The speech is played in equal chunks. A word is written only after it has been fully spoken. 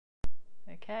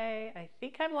Okay, I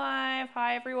think I'm live.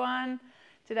 Hi everyone.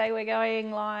 Today we're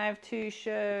going live to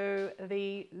show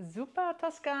the Zuppa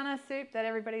Toscana soup that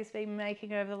everybody's been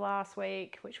making over the last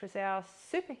week, which was our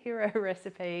superhero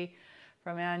recipe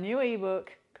from our new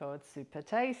ebook called Super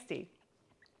Tasty.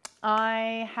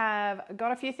 I have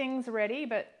got a few things ready,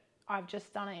 but I've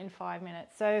just done it in 5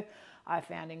 minutes. So I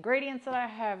found ingredients that I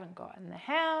haven't got in the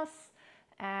house,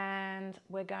 and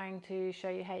we're going to show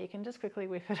you how you can just quickly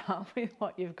whip it up with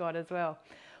what you've got as well.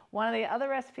 One of the other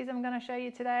recipes I'm going to show you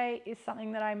today is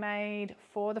something that I made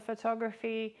for the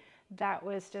photography. That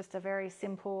was just a very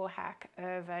simple hack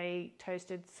of a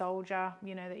toasted soldier,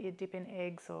 you know, that you dip in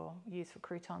eggs or use for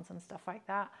croutons and stuff like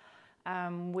that.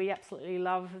 We absolutely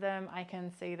love them. I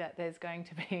can see that there's going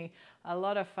to be a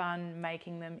lot of fun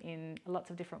making them in lots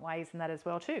of different ways and that as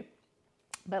well too.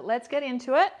 But let's get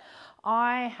into it.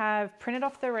 I have printed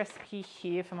off the recipe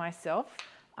here for myself.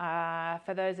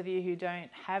 For those of you who don't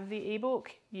have the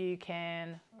ebook, you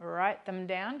can write them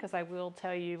down because I will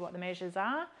tell you what the measures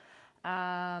are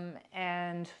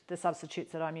and the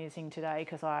substitutes that I'm using today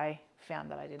because I found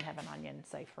that I didn't have an onion,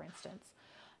 say for instance.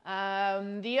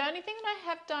 The only thing that I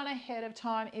have done ahead of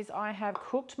time is I have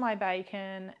cooked my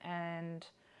bacon and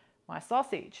my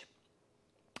sausage.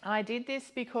 I did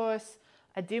this because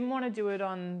I didn't want to do it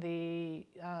on the,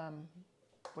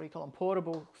 what do you call them,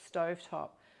 portable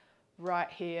stovetop right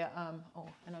here. Oh,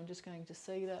 and I'm just going to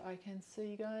see that I can see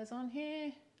you guys on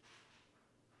here.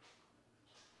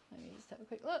 Let me just have a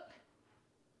quick look.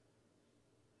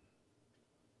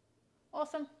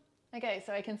 Awesome. Okay,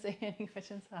 so I can see any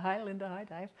questions. Hi, Linda. Hi,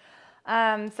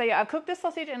 Dave. So yeah, I've cooked the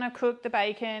sausage and I've cooked the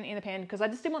bacon in the pan because I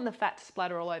just didn't want the fat to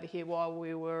splatter all over here while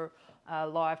we were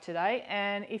live today.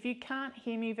 And if you can't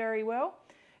hear me very well,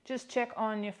 just check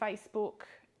on your Facebook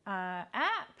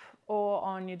app or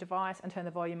on your device and turn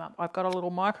the volume up. I've got a little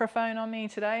microphone on me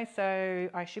today, so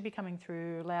I should be coming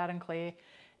through loud and clear,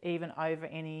 even over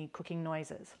any cooking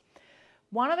noises.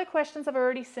 One of the questions I've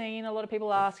already seen a lot of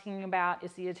people asking about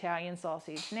is the Italian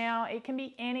sausage. Now, it can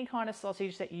be any kind of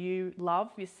sausage that you love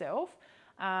yourself.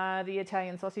 The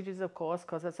Italian sausages, of course,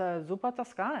 because it's a Zuppa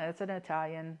Toscana, it's an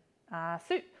Italian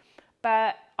soup.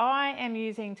 But I am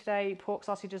using today pork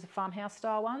sausages, a farmhouse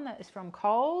style one that is from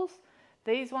Coles.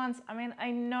 These ones, I mean,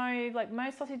 I know like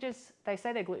most sausages, they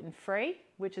say they're gluten-free,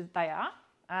 which is they are,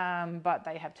 but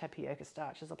they have tapioca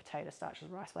starches or potato starches,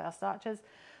 rice flour starches.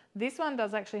 This one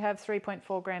does actually have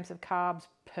 3.4 grams of carbs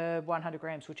per 100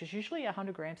 grams, which is usually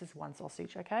 100 grams is one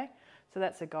sausage, okay? So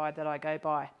that's the guide that I go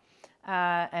by.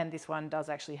 And this one does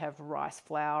actually have rice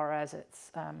flour as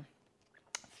its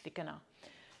thickener.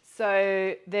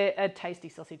 So they're a tasty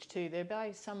sausage too. They're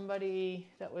by somebody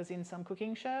that was in some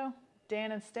cooking show,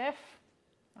 Dan and Steph.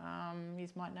 You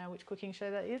might know which cooking show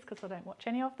that is because I don't watch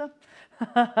any of them.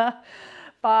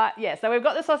 But yeah, so we've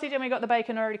got the sausage and we've got the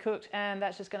bacon already cooked, and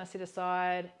that's just going to sit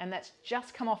aside, and that's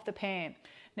just come off the pan.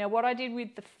 Now what I did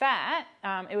with the fat,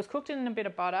 it was cooked in a bit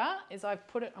of butter, is I've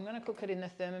put it, I'm going to cook it in the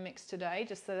Thermomix today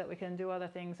just so that we can do other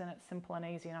things and it's simple and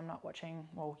easy and I'm not watching,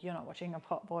 well, you're not watching a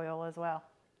pot boil as well.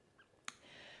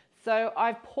 So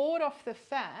I've poured off the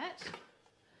fat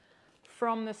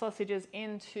from the sausages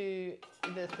into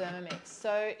the Thermomix.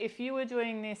 So if you were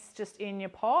doing this just in your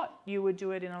pot, you would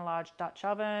do it in a large Dutch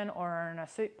oven or in a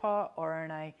soup pot or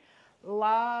in a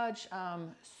large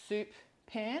soup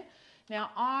pan. Now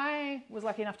I was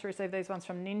lucky enough to receive these ones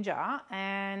from Ninja,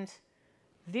 and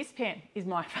this pan is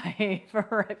my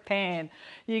favorite pan.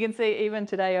 You can see even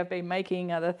today I've been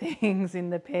making other things in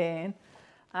the pan.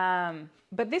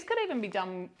 But this could even be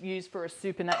used for a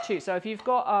soup in that too. So if you've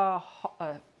got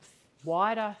a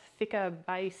wider, thicker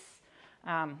base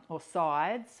or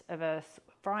sides of a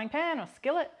frying pan or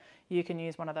skillet, you can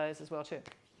use one of those as well too.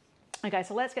 Okay,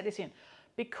 so let's get this in.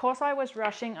 Because I was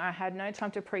rushing, I had no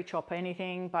time to pre-chop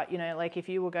anything, but you know, like if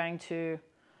you were going to,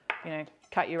 you know,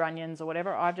 cut your onions or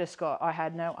whatever, I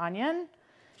had no onion.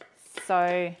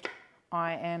 So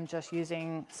I am just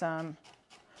using some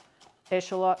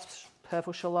eschalots,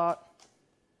 purple shallot,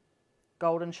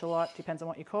 golden shallot, depends on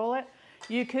what you call it.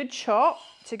 You could chop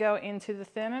to go into the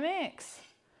Thermomix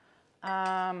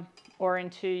or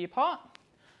into your pot,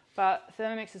 but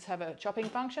Thermomixes have a chopping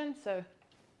function, so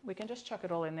we can just chuck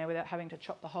it all in there without having to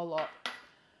chop the whole lot.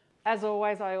 As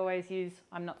always, I always use,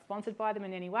 I'm not sponsored by them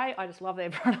in any way, I just love their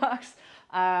products,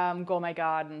 Gourmet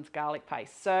Gardens garlic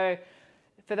paste. So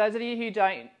for those of you who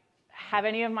don't have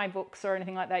any of my books or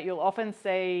anything like that, you'll often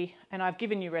see, and I've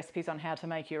given you recipes on how to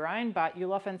make your own, but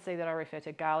you'll often see that I refer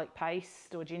to garlic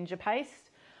paste or ginger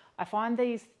paste. I find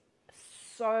these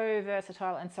so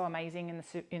versatile and so amazing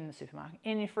in the supermarket,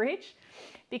 in your fridge,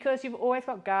 because you've always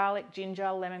got garlic, ginger,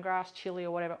 lemongrass, chili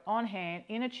or whatever on hand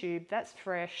in a tube that's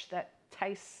fresh, that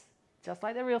tastes just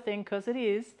like the real thing, because it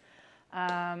is.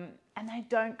 And they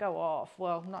don't go off.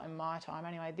 Well, not in my time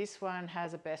anyway. This one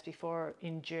has a best before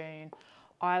in June.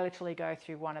 I literally go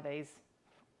through one of these,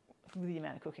 with the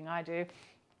amount of cooking I do,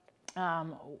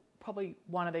 probably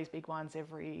one of these big ones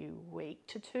every week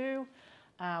to two.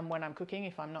 When I'm cooking,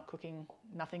 if I'm not cooking,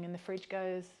 nothing in the fridge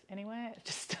goes anywhere.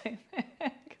 Just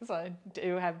because I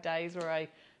do have days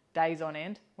days on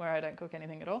end where I don't cook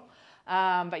anything at all.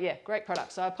 But yeah, great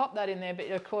product. So I pop that in there, but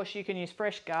of course you can use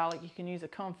fresh garlic. You can use a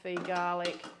confit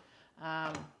garlic,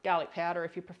 garlic powder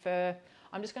if you prefer.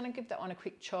 I'm just going to give that one a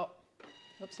quick chop.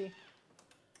 Oopsie.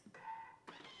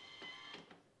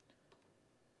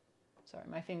 Sorry,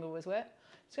 my finger was wet.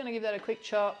 Just going to give that a quick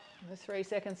chop with 3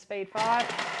 seconds speed 5.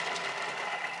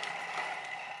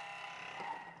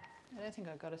 I don't think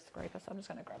I've got a scraper, so I'm just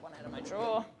going to grab one out of my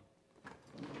drawer.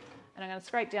 And I'm going to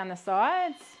scrape down the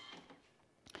sides.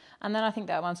 And then I think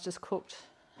that one's just cooked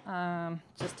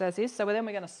just as is. So then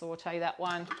we're going to saute that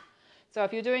one. So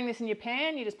if you're doing this in your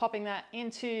pan, you're just popping that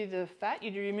into the fat.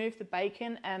 You remove the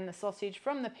bacon and the sausage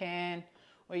from the pan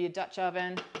or your Dutch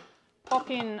oven. Pop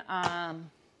in I'm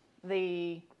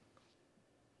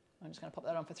just going to pop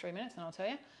that on for 3 minutes and I'll tell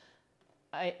you.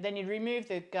 Then you'd remove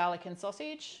the garlic and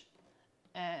sausage.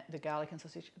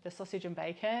 The sausage and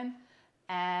bacon,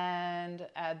 and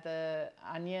add the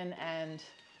onion and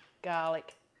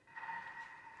garlic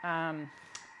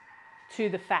to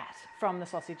the fat from the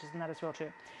sausages and that as well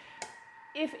too.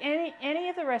 If any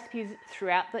of the recipes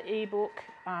throughout the ebook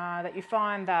that you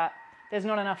find that there's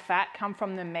not enough fat come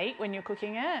from the meat when you're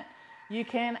cooking it, you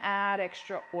can add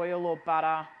extra oil or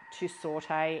butter to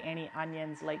saute any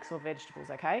onions, leeks or vegetables,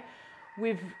 okay?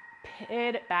 We've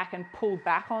pared it back and pulled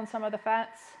back on some of the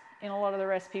fats in a lot of the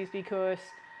recipes because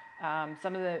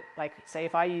some of the, like say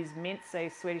if I use mince, say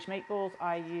Swedish meatballs,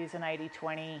 I use an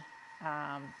 80-20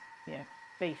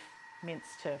 beef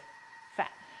mince to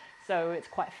fat. So it's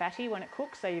quite fatty when it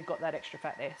cooks, so you've got that extra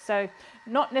fat there. So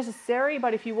not necessary,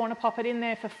 but if you want to pop it in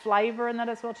there for flavour and that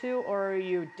as well too, or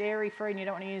you're dairy free and you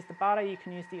don't want to use the butter, you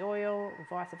can use the oil or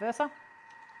vice versa.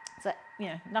 So,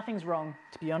 nothing's wrong,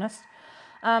 to be honest.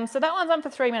 So that one's on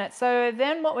for 3 minutes. So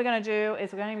then what we're going to do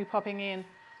is we're going to be popping in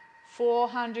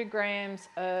 400 grams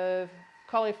of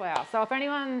cauliflower. So if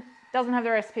anyone doesn't have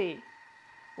the recipe,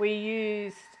 we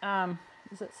used,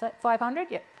 is it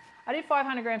 500? Yep. I did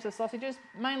 500 grams of sausages,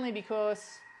 mainly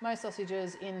because most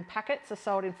sausages in packets are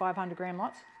sold in 500 gram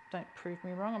lots. Don't prove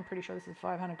me wrong. I'm pretty sure this is a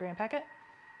 500 gram packet.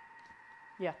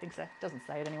 Yeah, I think so. It doesn't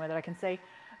say it anywhere that I can see.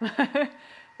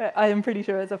 But I am pretty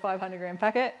sure it's a 500 gram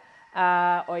packet.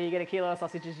 Or you get a kilo of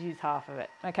sausages, use half of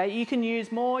it. Okay, you can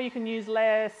use more, you can use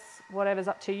less, whatever's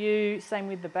up to you. Same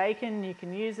with the bacon, you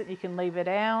can use it, you can leave it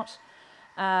out.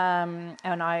 And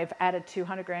I've added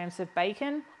 200 grams of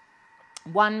bacon,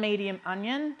 1 medium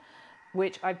onion,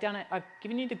 which I've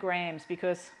given you the grams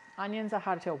because onions are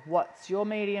hard to tell what's your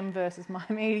medium versus my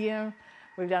medium.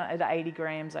 We've done it at 80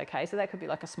 grams, okay, so that could be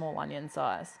like a small onion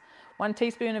size. 1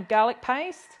 teaspoon of garlic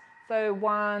paste, so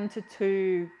 1 to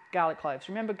 2 garlic cloves.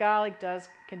 Remember, garlic does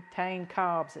contain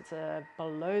carbs. It's a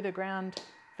below the ground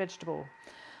vegetable.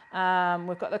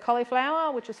 We've got the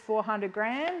cauliflower, which is 400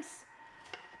 grams.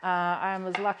 I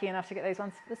was lucky enough to get these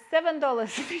ones for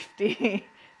 $7.50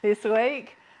 this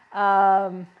week.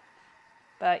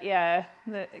 But yeah,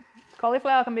 the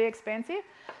cauliflower can be expensive.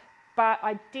 But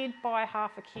I did buy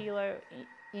half a kilo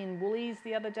in Woolies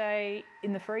the other day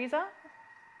in the freezer.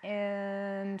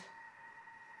 And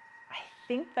I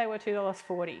think they were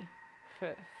 $2.40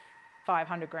 for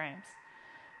 500 grams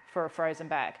for a frozen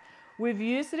bag. We've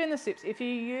used it in the soups. If you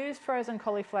use frozen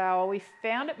cauliflower, we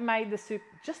found it made the soup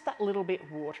just that little bit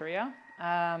waterier,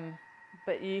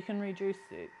 but you can reduce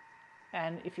it.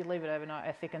 And if you leave it overnight,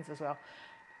 it thickens as well.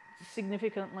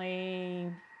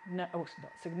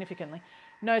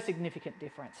 No significant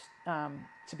difference,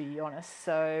 to be honest.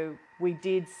 So we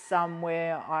did some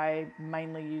where I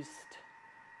mainly used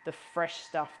the fresh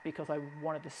stuff because I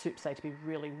wanted the soup, say, to be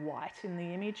really white in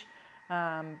the image.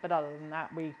 But other than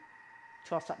that, we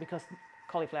tossed up, because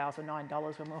cauliflowers were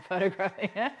 $9 when we were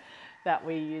photographing it, that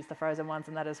we used the frozen ones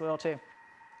and that as well too.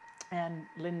 And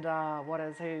Linda,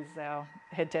 who's our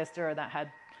head tester, and that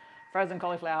had frozen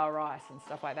cauliflower rice and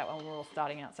stuff like that when we were all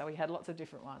starting out. So we had lots of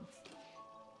different ones.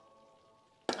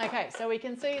 Okay, so we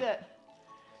can see that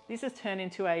this has turned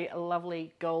into a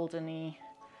lovely goldeny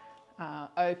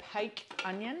opaque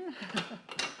onion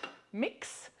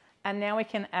mix. And now we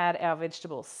can add our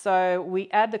vegetables. So we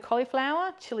add the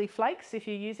cauliflower, chili flakes if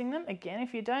you're using them. Again,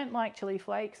 if you don't like chili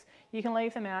flakes, you can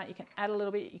leave them out. You can add a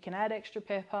little bit, you can add extra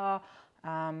pepper.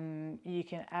 You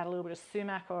can add a little bit of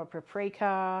sumac or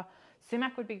paprika,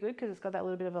 Sumac would be good because it's got that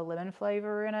little bit of a lemon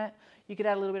flavour in it. You could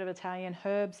add a little bit of Italian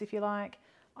herbs if you like.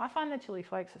 I find the chili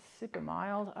flakes are super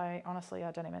mild. Honestly,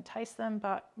 I don't even taste them,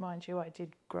 but mind you, I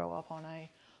did grow up on a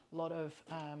lot of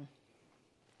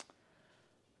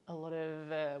what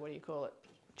do you call it?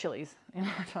 Chilies in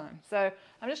my time. So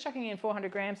I'm just chucking in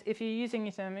 400 grams. If you're using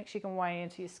your Thermomix, you can weigh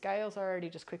into your scales. I already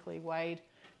just quickly weighed.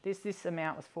 This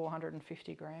amount was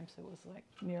 450 grams. So it was like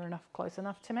near enough, close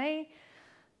enough to me.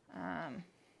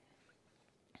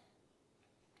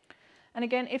 And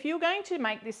again, if you're going to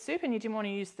make this soup and you didn't want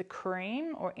to use the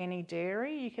cream or any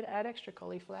dairy, you could add extra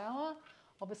cauliflower.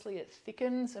 Obviously it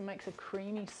thickens and makes a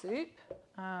creamy soup.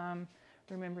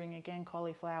 Remembering again,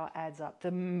 cauliflower adds up.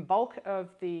 The bulk of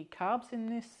the carbs in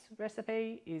this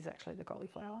recipe is actually the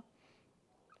cauliflower.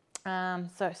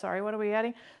 So sorry, what are we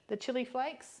adding? The chili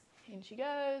flakes, in she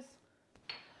goes.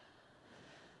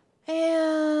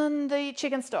 And the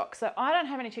chicken stock. So I don't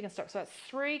have any chicken stock, so it's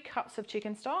 3 cups of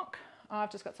chicken stock.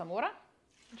 I've just got some water,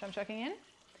 which I'm chucking in.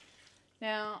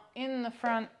 Now, in the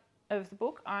front of the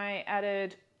book, I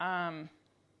added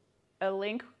a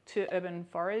link to Urban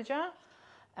Forager.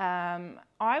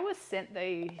 I was sent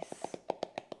these,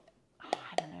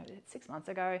 I don't know, 6 months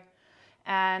ago,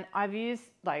 and I've used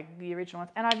like the original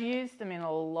ones, and I've used them in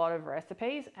a lot of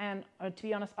recipes, and to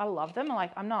be honest, I love them.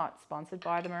 Like, I'm not sponsored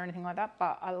by them or anything like that,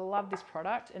 but I love this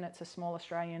product, and it's a small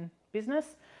Australian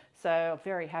business, so I'm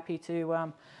very happy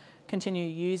to continue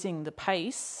using the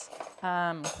paste.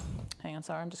 Hang on,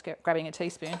 sorry, I'm just grabbing a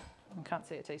teaspoon. I can't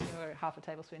see a teaspoon, I've got half a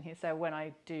tablespoon here, so when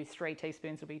I do 3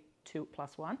 teaspoons, it'll be 2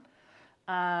 plus 1.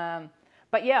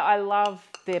 But yeah, I love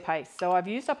their paste. So I've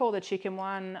used up all the chicken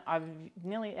one. I'm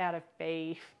nearly out of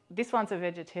beef. This one's a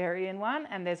vegetarian one,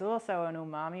 and there's also an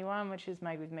umami one, which is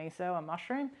made with miso, a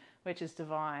mushroom, which is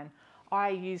divine. I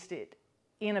used it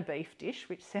in a beef dish,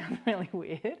 which sounds really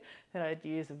weird that I'd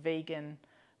use a vegan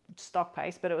stock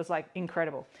paste, but it was like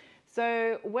incredible.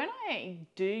 So when I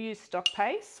do use stock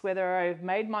paste, whether I've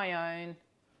made my own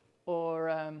or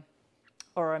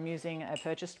I'm using a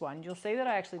purchased one, you'll see that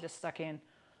I actually just stuck in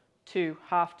 2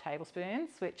 half tablespoons,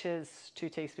 which is 2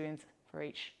 teaspoons for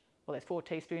each. Well, there's 4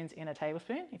 teaspoons in a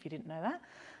tablespoon, if you didn't know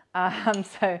that.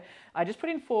 So I just put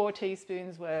in 4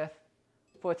 teaspoons worth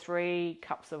for 3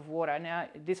 cups of water. Now,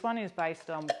 this one is based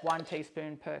on 1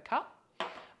 teaspoon per cup,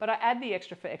 but I add the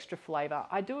extra for extra flavour.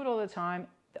 I do it all the time.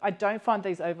 I don't find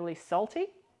these overly salty.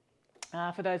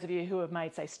 For those of you who have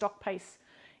made, say, stock paste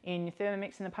in your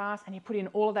Thermomix in the past, and you put in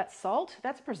all of that salt,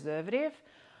 that's a preservative.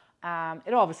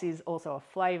 It obviously is also a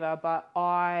flavour, but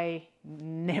I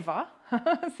never,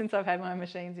 since I've had my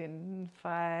machines in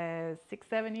 5, 6,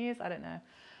 7 years, I don't know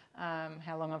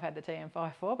how long I've had the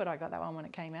TM5 for, but I got that one when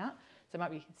it came out, so it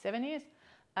might be 7 years.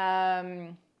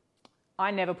 I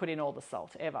never put in all the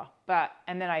salt ever,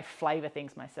 and then I flavour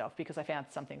things myself because I found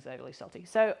some things overly salty.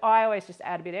 So I always just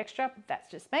add a bit extra, that's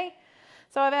just me.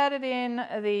 So I've added in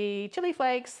the chili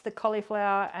flakes, the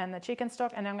cauliflower and the chicken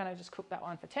stock, and I'm going to just cook that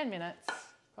one for 10 minutes,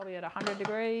 probably at 100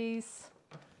 degrees,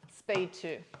 speed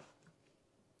 2.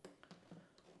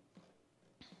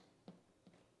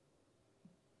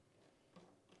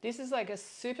 This is like a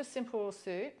super simple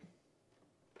soup.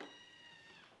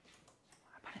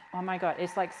 Oh my God,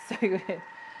 it's like so good.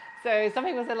 So some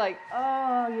people said like,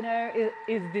 oh, you know,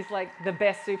 is this like the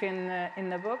best soup in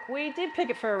the book? We did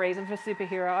pick it for a reason, for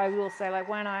superhero. I will say, like,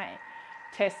 when I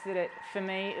tested it, for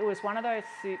me, it was one of those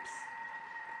soups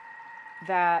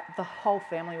that the whole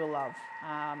family will love.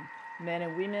 Men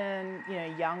and women, you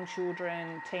know, young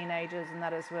children, teenagers and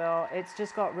that as well. It's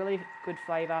just got really good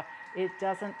flavour. It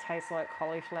doesn't taste like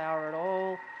cauliflower at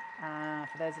all.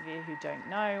 For those of you who don't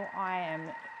know, I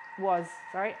was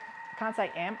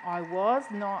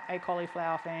not a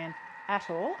cauliflower fan at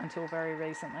all until very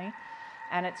recently.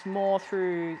 And it's more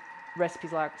through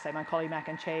recipes like, say, my cauli mac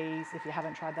and cheese. If you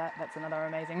haven't tried that, that's another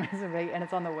amazing recipe, and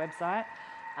it's on the website.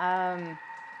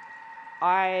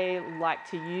 I like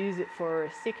to use it for a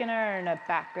thickener and a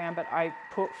background, but I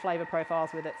put flavour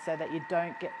profiles with it so that you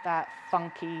don't get that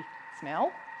funky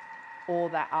smell or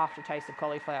that aftertaste of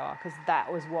cauliflower, because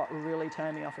that was what really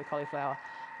turned me off with cauliflower.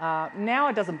 Now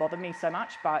it doesn't bother me so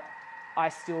much, but I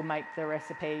still make the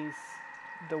recipes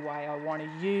the way I want to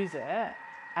use it,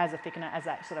 as a thickener, as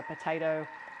that sort of potato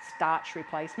starch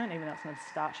replacement, even though it's not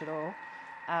starch at all,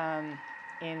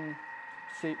 in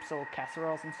soups or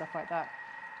casseroles and stuff like that.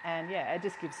 And yeah, it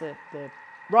just gives the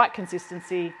right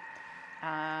consistency.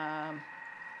 Yeah,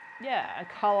 a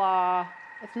colour.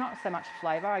 It's not so much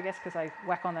flavour, I guess, because I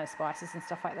whack on those spices and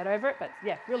stuff like that over it, but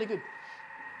yeah, really good.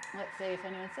 Let's see if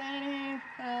anyone's saying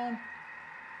anything.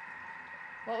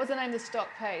 What was the name of the stock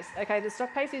paste? Okay, the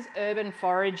stock paste is Urban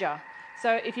Forager.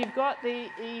 So if you've got the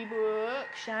ebook,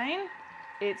 Shane,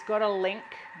 it's got a link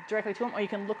directly to them, or you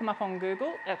can look them up on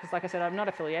Google, because like I said, I'm not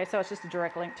affiliated, so it's just a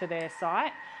direct link to their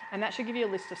site, and that should give you a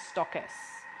list of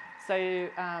stockists. So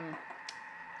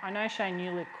I know, Shane,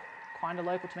 you live kind of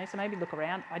local to me, so maybe look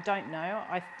around. I don't know.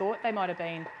 I thought they might have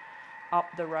been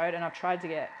up the road, and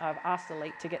I've asked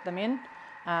Elite to get them in,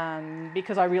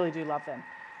 because I really do love them,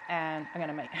 and I'm going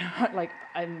to make,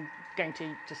 I'm going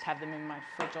to just have them in my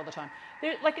fridge all the time.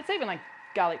 It's even like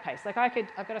garlic paste. I've got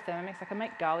a Thermomix, I can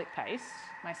make garlic paste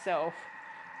myself,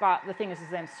 but the thing is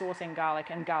then sourcing garlic,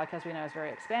 and garlic, as we know, is very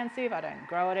expensive. I don't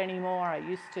grow it anymore, I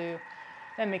used to.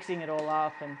 Then mixing it all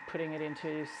up and putting it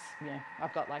into,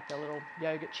 I've got like the little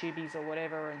yogurt tubies or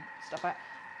whatever and stuff like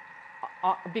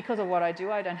that. Because of what I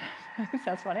do, I don't have, it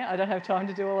sounds funny, I don't have time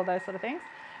to do all of those sort of things.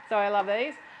 So I love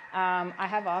these. I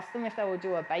have asked them if they will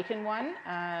do a bacon one.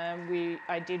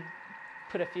 I did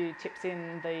put a few tips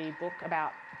in the book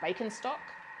about bacon stock.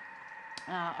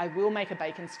 I will make a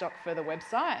bacon stock for the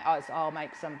website. I'll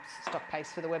make some stock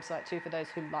paste for the website too, for those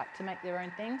who like to make their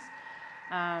own things.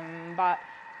 But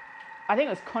I think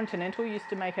it was Continental used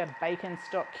to make a bacon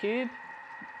stock cube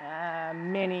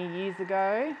many years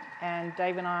ago, and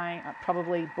Dave and I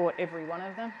probably bought every one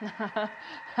of them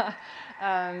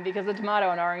because the tomato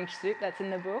and orange soup that's in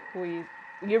the book, we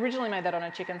originally made that on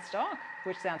a chicken stock,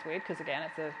 which sounds weird because again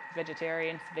it's a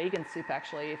vegetarian, it's vegan soup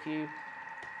actually if you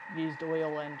used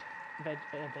oil and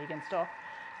vegan stock,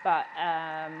 but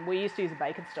we used to use a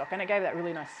bacon stock, and it gave that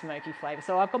really nice smoky flavour.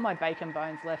 So I've got my bacon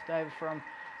bones left over from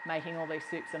making all these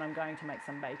soups, and I'm going to make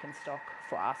some bacon stock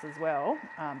for us as well,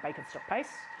 bacon stock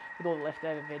paste with all the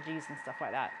leftover veggies and stuff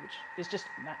like that, which is just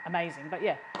amazing. But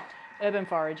yeah, Urban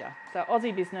Forager, so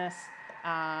Aussie business.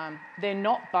 They're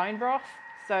not bone broth,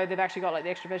 so they've actually got like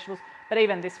the extra vegetables, but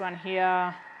even this one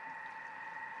here,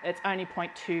 it's only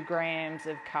 0.2 grams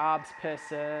of carbs per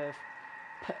serve,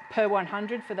 per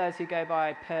 100, for those who go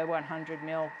by per 100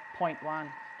 mil,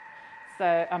 0.1.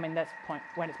 So I mean that's point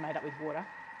when it's made up with water.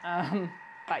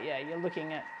 But yeah, you're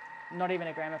looking at not even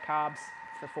a gram of carbs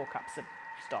for 4 cups of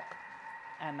stock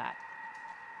and that.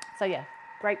 So yeah,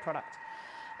 great product.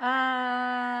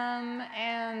 And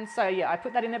so yeah, I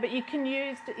put that in there, but you can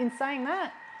use, in saying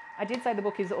that, I did say the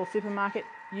book is all supermarket.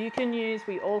 You can use,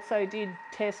 we also did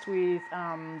test with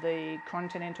the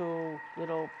Continental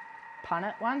little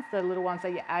punnet ones, the little ones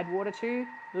that you add water to,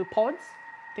 little pods,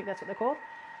 I think that's what they're called.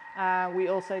 We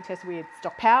also tested with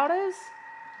stock powders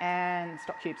and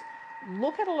stock cubes.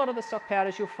 Look at a lot of the stock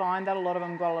powders, you'll find that a lot of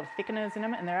them got a lot of thickeners in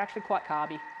them, and they're actually quite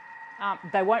carby.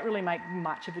 They won't really make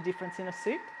much of a difference in a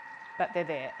soup, but they're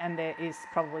there, and there is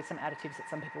probably some additives that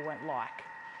some people won't like.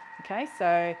 Okay,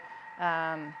 so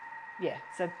yeah,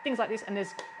 so things like this, and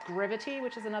there's Gravity,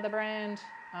 which is another brand.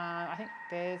 I think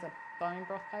there's a bone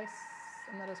broth base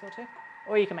in that as well too,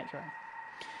 or you can make your own.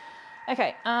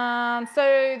 Okay,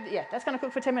 so yeah, that's going to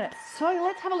cook for 10 minutes. So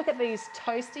let's have a look at these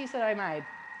toasties that I made.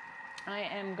 I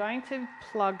am going to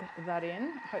plug that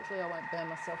in. Hopefully I won't burn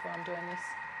myself while I'm doing this,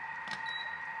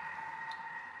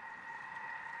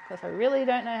 because I really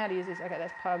don't know how to use this. Okay,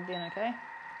 that's plugged in, okay.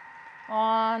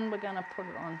 We're going to put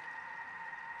it on.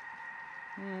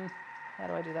 How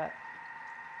do I do that?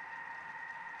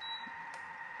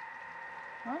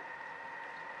 What?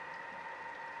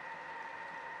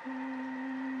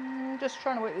 Just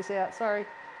trying to work this out, sorry.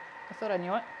 I thought I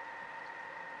knew it.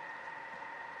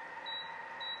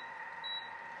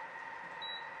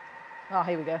 Oh,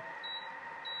 here we go.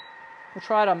 We'll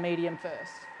try it on medium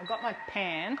first. I've got my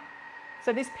pan.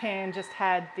 So this pan just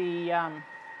had the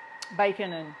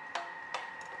bacon and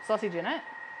sausage in it,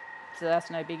 so that's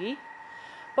no biggie.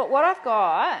 But what I've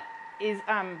got is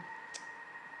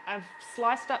I've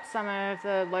sliced up some of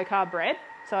the low carb bread.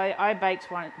 So I baked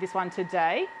this one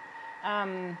today.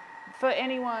 For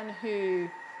anyone who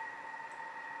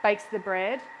bakes the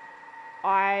bread,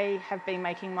 I have been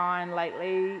making mine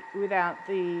lately without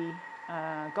the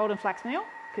golden flax meal,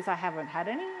 because I haven't had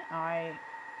any. I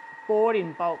bought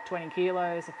in bulk 20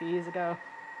 kilos a few years ago,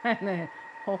 and they're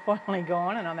all finally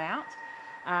gone and I'm out.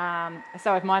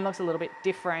 So if mine looks a little bit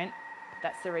different,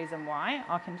 that's the reason why.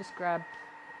 I can just grab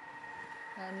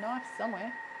a knife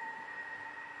somewhere.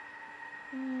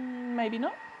 Maybe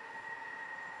not.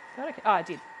 Is that okay? Oh, I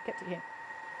did. Kept it here.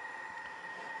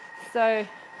 So,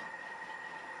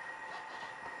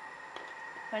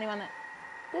 for anyone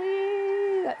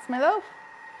that's my love.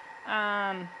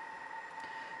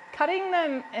 Cutting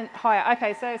them in higher.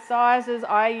 Okay, so sizes,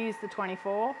 I use the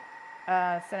 24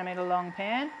 centimeter long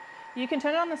pan. You can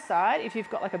turn it on the side if you've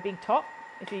got like a big top,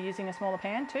 if you're using a smaller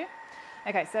pan too.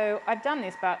 Okay, so I've done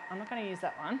this, but I'm not going to use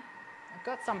that one. I've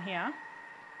got some here.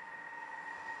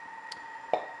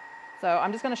 So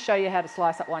I'm just going to show you how to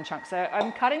slice up one chunk. So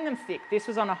I'm cutting them thick. This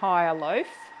was on a higher loaf.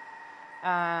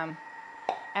 And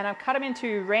I've cut them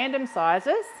into random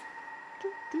sizes.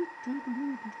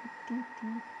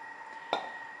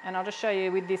 And I'll just show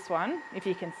you with this one, if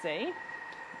you can see.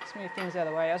 Just move things out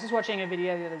of the way. I was just watching a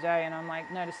video the other day and I'm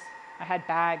like, notice I had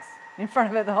bags in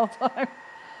front of it the whole time.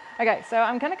 Okay, so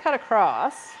I'm going to cut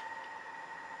across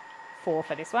 4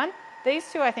 for this one.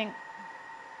 These 2, I think,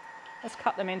 let's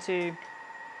cut them into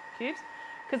cubes.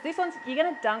 Because these ones, you're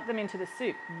going to dunk them into the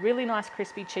soup. Really nice,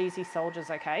 crispy, cheesy soldiers,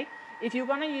 okay? If you're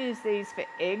going to use these for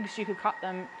eggs, you could cut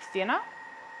them thinner.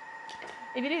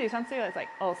 If you do this one, see, it's like,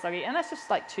 oh, soggy. And that's just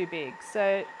like too big.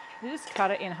 So you just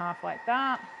cut it in half like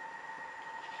that.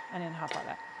 And in half like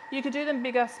that. You could do them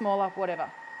bigger, smaller, whatever.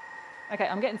 Okay,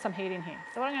 I'm getting some heat in here.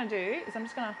 So what I'm going to do is I'm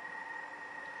just going to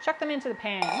chuck them into the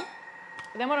pan.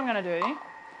 But then what I'm going to do is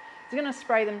I'm going to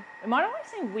spray them. It might always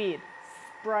seem weird,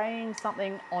 spraying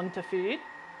something onto food,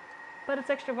 but it's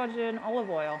extra virgin olive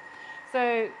oil.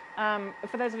 So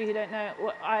for those of you who don't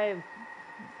know, I've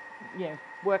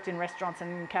worked in restaurants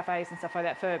and cafes and stuff like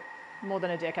that for more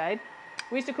than a decade.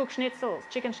 We used to cook schnitzels,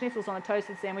 chicken schnitzels on a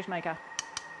toasted sandwich maker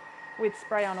with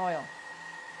spray on oil.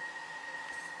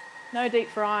 No deep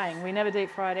frying. We never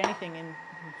deep fried anything in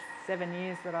 7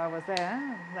 years that I was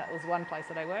there. That was one place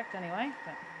that I worked anyway,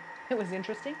 but it was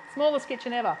interesting. Smallest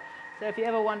kitchen ever. So if you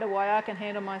ever wonder why I can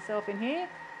handle myself in here,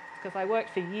 it's because I worked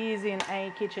for years in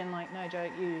a kitchen, like no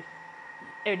joke,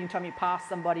 every time you pass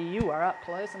somebody, you are up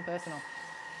close and personal.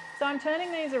 So I'm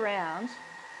turning these around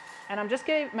and I'm just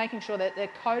making sure that they're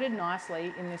coated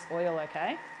nicely in this oil,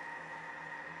 okay?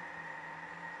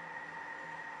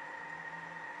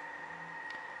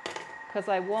 Because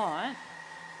I want,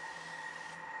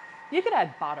 you could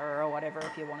add butter or whatever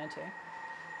if you wanted to,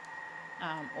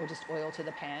 or just oil to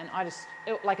the pan.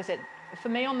 Like I said, for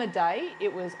me on the day,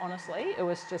 it was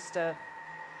just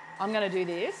I'm going to do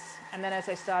this. And then as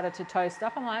I started to toast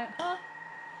up, I'm like,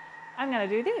 I'm going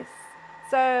to do this.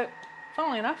 So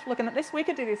funnily enough, looking at this, we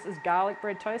could do this as garlic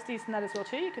bread toasties and that as well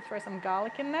too. You could throw some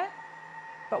garlic in there.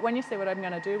 But when you see what I'm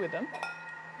going to do with them,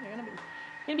 you're going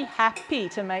to be happy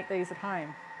to make these at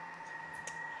home.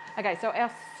 Okay, so our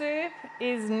soup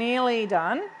is nearly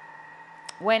done.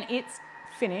 When it's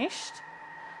finished,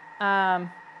 I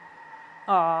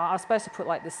was supposed to put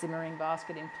like the simmering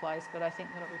basket in place, but I think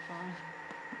that'll be fine.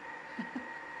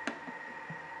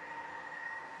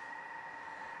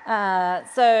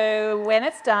 So when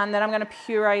it's done, then I'm going to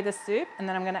puree the soup, and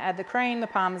then I'm going to add the cream, the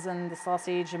parmesan, the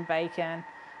sausage and bacon,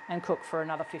 and cook for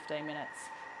another 15 minutes.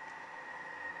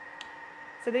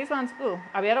 So these ones,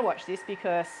 I'll be able to watch this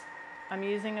because I'm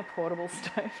using a portable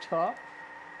stovetop.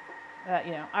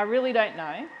 I really don't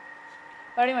know.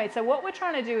 But anyway, so what we're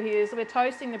trying to do here is we're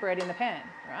toasting the bread in the pan,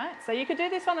 right? So you could do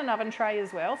this on an oven tray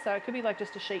as well. So it could be like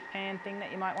just a sheet pan thing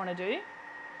that you might want to do.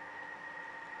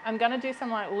 I'm going to do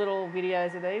some like little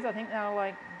videos of these. I think they'll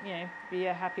like, be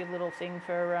a happy little thing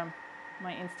for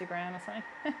my Instagram or something.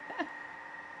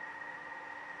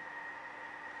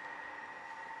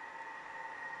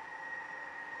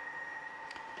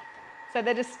 So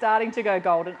they're just starting to go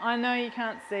golden. I know you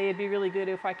can't see. It'd be really good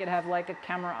if I could have like a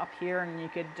camera up here and you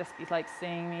could just be like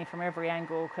seeing me from every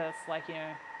angle because like,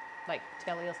 like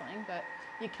telly or something, but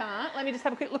you can't. Let me just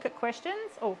have a quick look at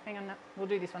questions. Oh, hang on. No, we'll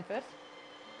do this one first.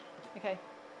 Okay.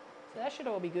 So that should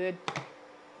all be good.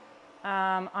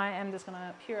 I am just going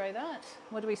to puree that.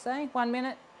 What do we say? 1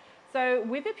 minute. So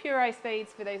with the puree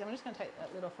speeds for these, I'm just going to take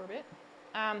that lid off for a bit.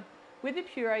 With the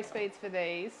puree speeds for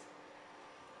these,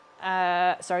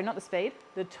 sorry, not the speed,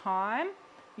 the time,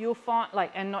 you'll find,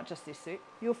 and not just this soup,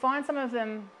 you'll find some of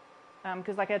them,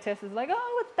 because like our test is like,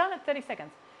 oh, it's done at 30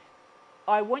 seconds.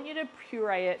 I want you to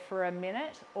puree it for a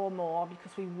minute or more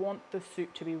because we want the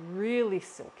soup to be really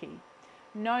silky.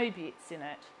 No bits in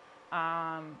it,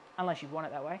 unless you want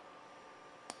it that way.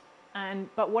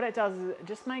 But what it does is it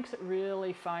just makes it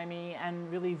really foamy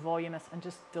and really voluminous and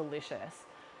just delicious.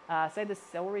 Say the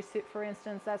celery soup, for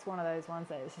instance, that's one of those ones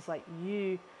that it's just like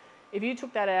if you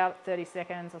took that out 30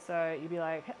 seconds or so, you'd be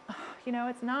like,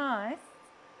 it's nice.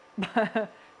 But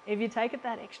if you take it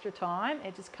that extra time,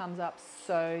 it just comes up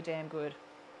so damn good.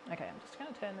 Okay, I'm just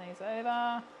going to turn these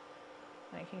over,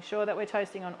 making sure that we're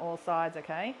toasting on all sides,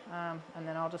 okay? And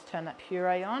then I'll just turn that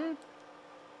puree on.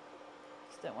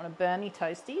 Just don't want to burn any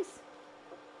toasties.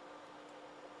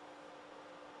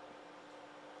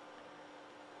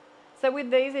 So with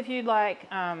these, if you'd like,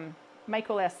 make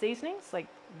all our seasonings, like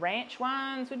ranch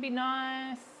ones would be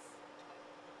nice.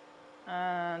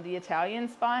 The Italian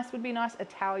spice would be nice.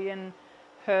 Italian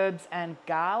herbs and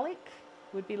garlic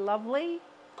would be lovely.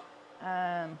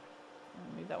 I'll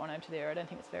move that one over to there. I don't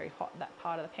think it's very hot, that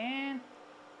part of the pan.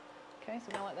 Okay, so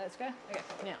I'm going to let those go. Okay,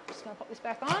 now I'm just going to pop this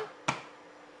back on.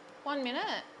 1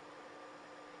 minute.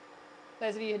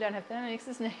 Those of you who don't have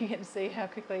thermomixes, now you get to see how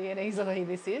quickly and easily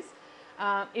this is.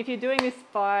 If you're doing this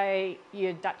by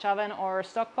your Dutch oven or a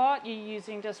stock pot, you're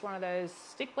using just one of those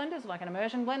stick blenders, like an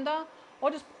immersion blender,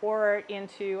 or just pour it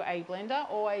into a blender,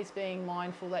 always being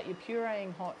mindful that you're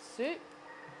pureeing hot soup.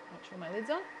 Make sure my lid's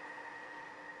on.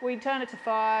 We turn it to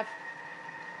 5,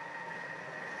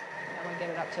 and we'll get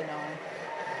it up to 9.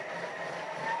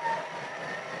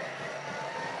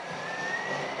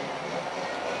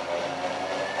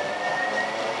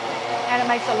 And it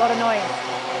makes a lot of noise.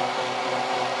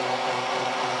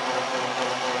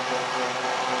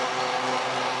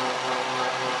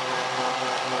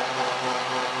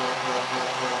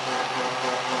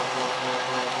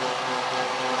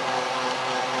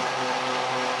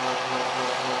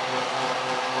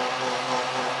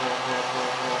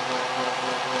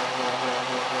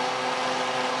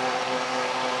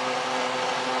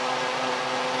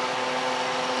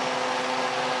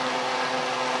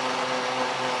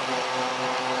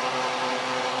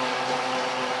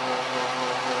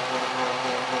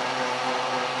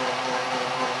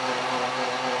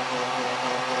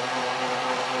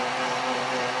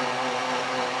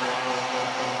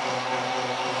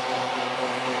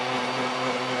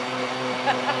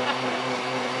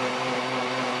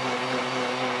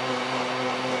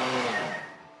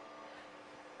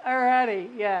 Alrighty,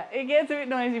 yeah, it gets a bit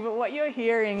noisy, but what you're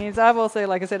hearing is I've also,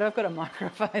 like I said, I've got a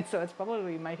microphone, so it's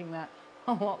probably making that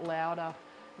a lot louder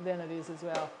than it is as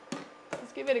well.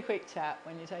 Just give it a quick tap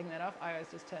when you're taking that off. I always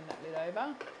just turn that lid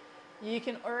over. You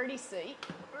can already see,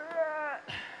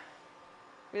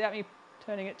 without me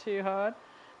turning it too hard,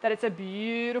 that it's a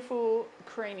beautiful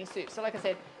creamy soup. So like I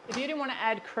said, if you didn't want to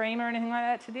add cream or anything like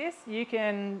that to this, you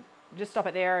can just stop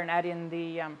it there and add in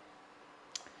the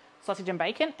sausage and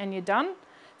bacon and you're done.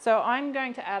 So I'm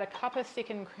going to add a cup of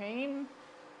thickened cream.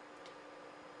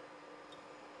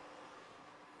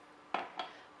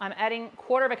 I'm adding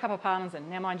 1/4 cup of Parmesan.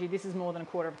 Now mind you, this is more than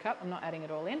 1/4 cup. I'm not adding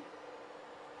it all in.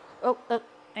 Oh,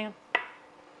 hang on.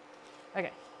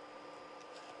 Okay.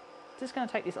 Just going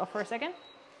to take this off for a second.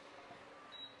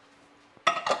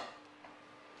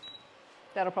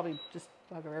 That'll probably just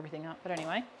bugger everything up. But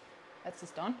anyway, that's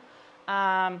just on.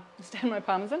 Just add my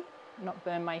Parmesan, not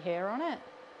burn my hair on it.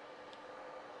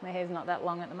 My hair's not that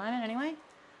long at the moment anyway.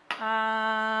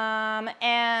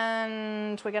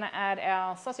 And we're going to add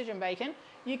our sausage and bacon.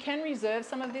 You can reserve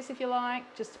some of this if you like,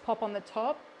 just to pop on the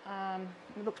top.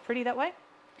 It looks pretty that way.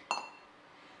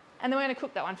 And then we're going to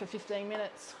cook that one for 15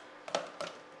 minutes.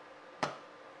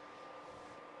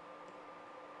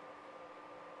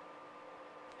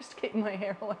 Just keep my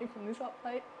hair away from this hot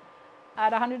plate.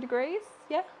 At 100 degrees,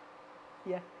 yeah?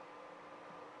 Yeah.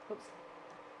 Oops.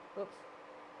 Oops.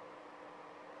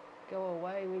 Go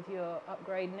away with your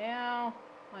upgrade now.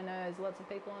 I know there's lots of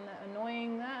people on that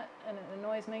annoying that, and it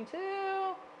annoys me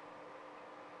too.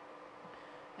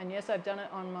 And yes, I've done it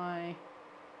on my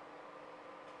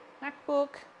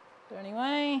MacBook. But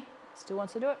anyway, still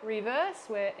wants to do it. Reverse,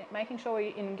 we're making sure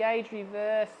we engage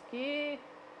reverse gear.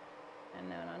 And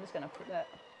then I'm just going to put that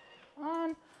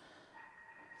on.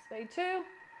 Speed 2.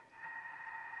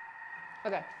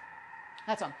 Okay,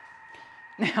 that's on.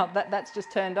 Now that's just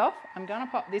turned off. I'm going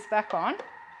to pop this back on.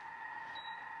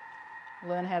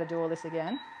 Learn how to do all this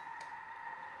again.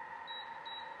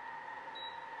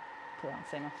 Put it on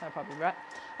simmer, that'll probably be right.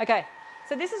 Okay,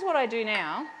 so this is what I do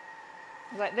now.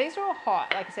 Like, these are all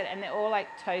hot, like I said, and they're all like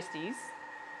toasties.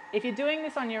 If you're doing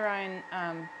this on your own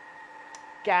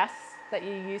gas that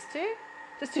you're used to,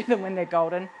 just do them when they're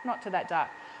golden, not to that dark.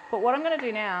 But what I'm going to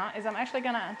do now is I'm actually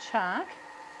going to chuck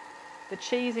the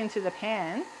cheese into the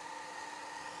pan.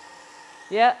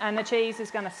 Yeah, and the cheese is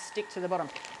going to stick to the bottom.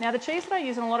 Now the cheese that I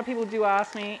use, and a lot of people do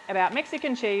ask me about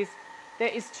Mexican cheese, there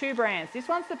is 2 brands. This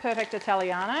one's the Perfect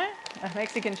Italiano,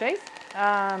 Mexican cheese.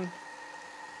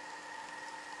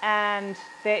 And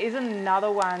there is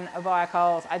another one via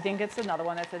Coles. I think it's another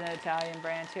one that's an Italian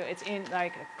brand too. It's in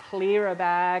like a clearer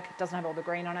bag, doesn't have all the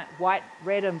green on it, white,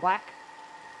 red and black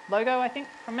logo, I think,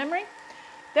 from memory.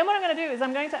 Then what I'm going to do is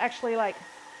I'm going to actually like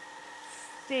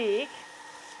stick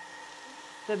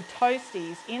the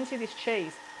toasties into this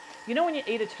cheese. You know when you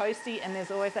eat a toastie and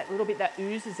there's always that little bit that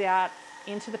oozes out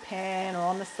into the pan or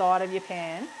on the side of your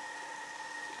pan,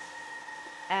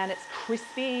 and it's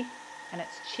crispy and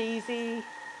it's cheesy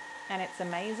and it's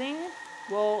amazing?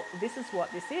 Well, this is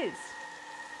what this is.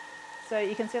 So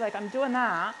you can see, like, I'm doing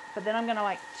that, but then I'm going to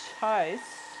like toast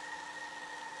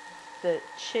the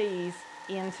cheese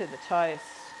into the toast.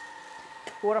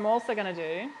 What I'm also going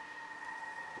to do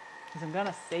is I'm going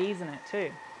to season it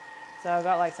too. So I've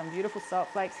got like some beautiful salt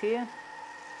flakes here.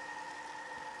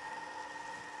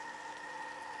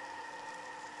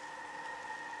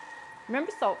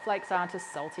 Remember, salt flakes aren't as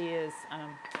salty as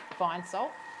fine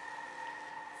salt.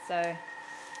 So,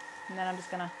 and then I'm just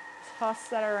gonna toss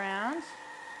that around.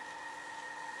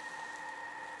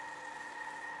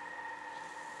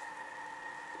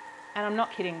 And I'm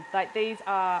not kidding, like these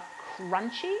are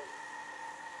crunchy,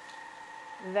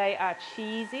 they are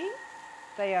cheesy,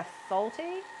 they are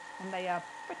salty, and they are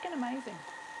freaking amazing.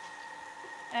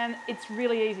 And it's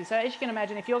really easy. So as you can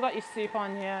imagine, if you've got your soup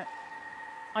on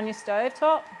your stove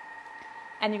top,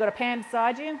 and you've got a pan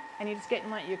beside you, and you're just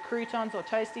getting like your croutons or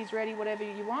toasties ready, whatever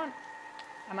you want,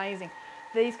 amazing.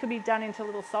 These could be done into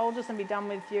little soldiers and be done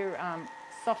with your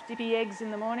soft dippy eggs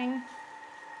in the morning,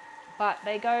 but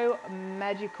they go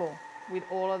magical with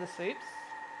all of the soups,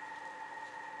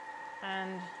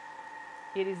 and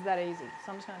it is that easy.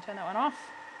 So I'm just going to turn that one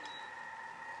off.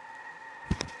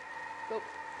 Oh,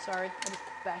 sorry, I just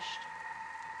bashed.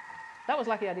 That was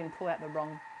lucky I didn't pull out the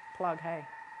wrong plug, hey.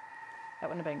 That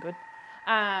wouldn't have been good.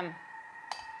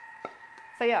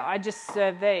 So yeah, I just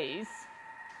serve these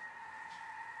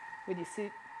with your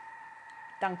soup,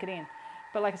 dunk it in.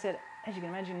 But like I said, as you can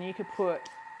imagine, you could put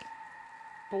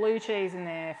blue cheese in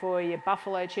there for your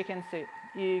buffalo chicken soup.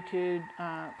 You could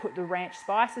put the ranch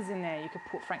spices in there. You could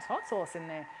put Frank's hot sauce in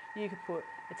there. You could put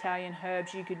Italian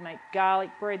herbs. You could make garlic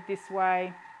bread this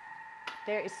way.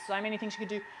 There is so many things you could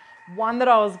do. One that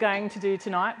I was going to do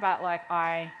tonight, but like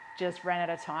I just ran out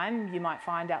of time. You might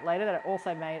find out later that I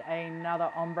also made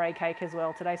another ombre cake as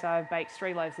well today. So I've baked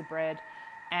 3 loaves of bread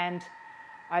and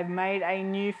I've made a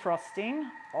new frosting.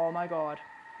 Oh my God.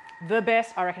 The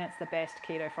best, I reckon it's the best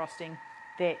keto frosting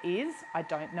there is. I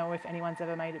don't know if anyone's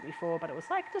ever made it before, but it was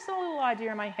like just a little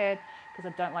idea in my head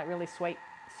because I don't like really sweet,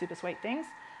 super sweet things.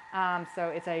 So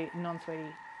it's a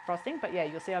non-sweetie frosting, but yeah,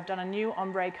 you'll see I've done a new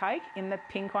ombre cake in the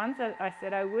pink ones that I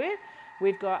said I would.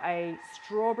 We've got a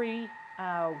strawberry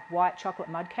white chocolate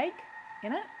mud cake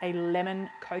in it, a lemon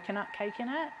coconut cake in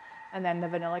it, and then the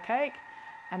vanilla cake.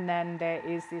 And then there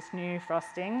is this new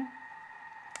frosting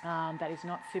that is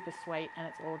not super sweet, and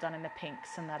it's all done in the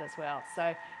pinks and that as well.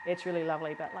 So it's really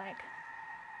lovely, but like,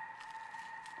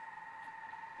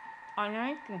 I know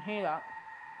you can hear that.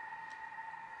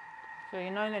 So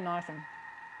you know they're nice and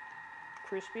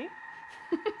crispy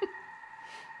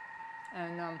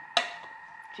and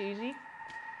cheesy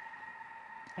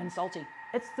and salty.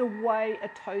 It's the way a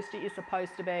toastie is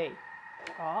supposed to be.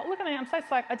 Oh, look at me, I'm so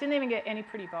psyched. I didn't even get any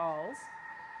pretty bowls.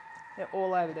 They're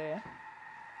all over there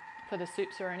for the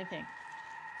soups or anything.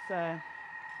 So I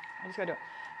just gotta do it.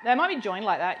 They might be joined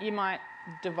like that. You might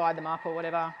divide them up or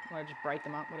whatever, or just break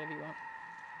them up, whatever you want.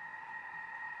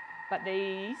 But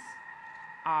these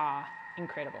are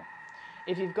incredible.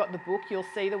 If you've got the book, you'll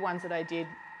see the ones that I did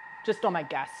just on my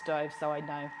gas stove, so I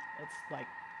know it's like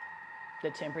the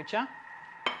temperature.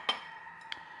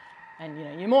 And you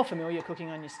know, you're more familiar cooking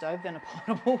on your stove than a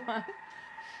portable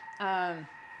one.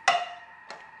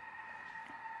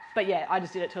 But yeah, I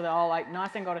just did it till they're all like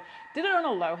nice and got it. Did it on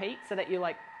a low heat so that you're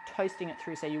like toasting it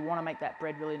through, so you want to make that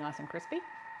bread really nice and crispy.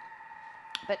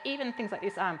 But even things like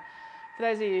this, for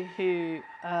those of you who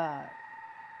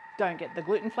don't get the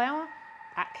gluten flour,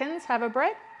 Atkins have a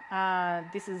bread.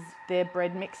 This is their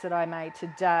bread mix that I made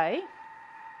today.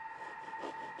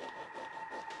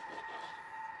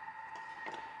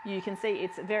 You can see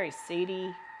it's a very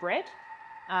seedy bread.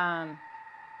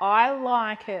 I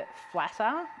like it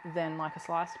flatter than like a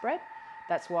sliced bread.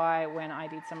 That's why when I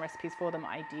did some recipes for them,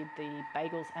 I did the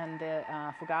bagels and the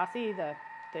fugasi, the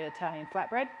Italian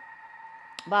flatbread.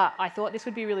 But I thought this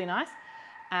would be really nice.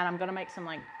 And I'm gonna make some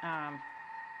like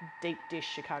deep dish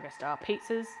Chicago style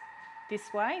pizzas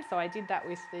this way. So I did that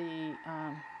with the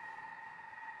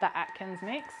Atkins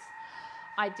mix.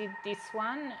 I did this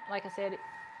one, like I said,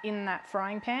 in that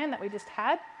frying pan that we just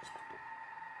had.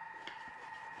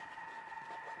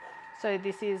 So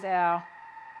this is our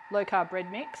low carb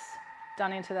bread mix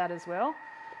done into that as well.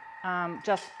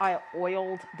 I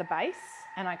oiled the base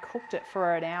and I cooked it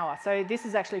for an hour. So this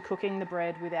is actually cooking the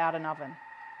bread without an oven.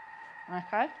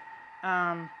 Okay.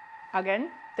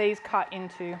 Again, these cut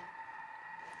into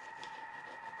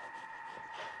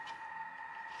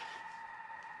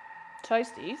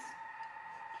toasties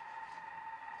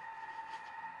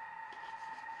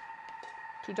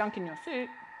to dunk in your soup.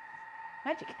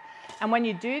 Magic. And when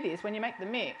you do this, when you make the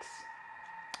mix,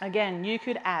 again, you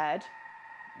could add,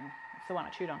 it's the one I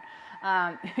chewed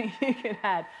on, you could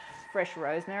add fresh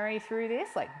rosemary through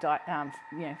this, like,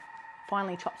 you know,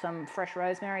 finely chop some fresh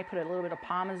rosemary, put a little bit of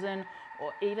Parmesan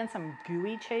or even some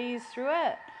gooey cheese through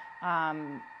it.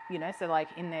 you know, so like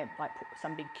in there, like put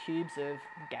some big cubes of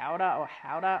Gouda or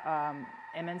Howder,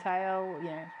 Emmentaler, you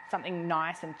know, something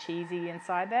nice and cheesy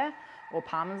inside there, or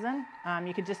Parmesan.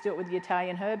 You could just do it with the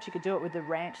Italian herbs. You could do it with the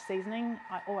ranch seasoning.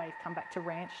 I always come back to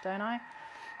ranch, don't I?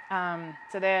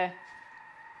 So they're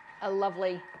a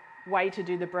lovely way to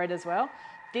do the bread as well.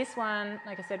 This one,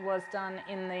 like I said, was done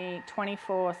in the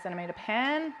 24 centimeter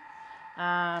pan,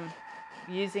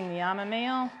 using the almond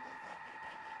meal.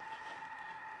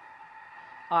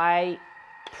 I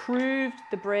proved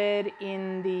the bread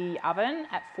in the oven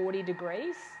at 40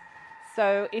 degrees.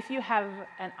 So if you have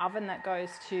an oven that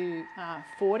goes to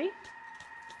 40,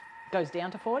 goes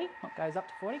down to 40, not goes up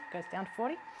to 40, goes down to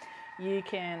 40, you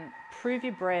can prove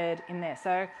your bread in there.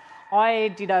 So I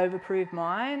did overprove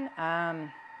mine,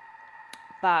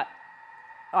 but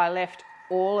I left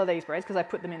all of these breads because I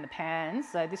put them in the pans.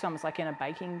 So this one was like in a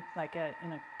baking,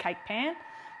 in a cake pan.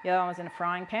 The other one was in a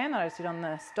frying pan that I did on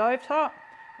the stove top.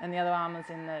 And the other one was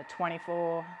in the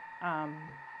 24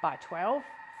 by 12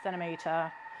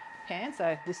 centimeter pan.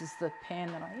 So this is the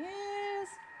pan that I use.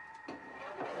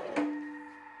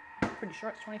 Pretty sure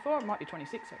it's 24. It might be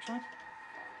 26 actually.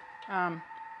 I'll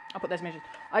put those measures.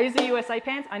 I use the USA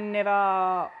pans. I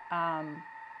never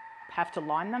have to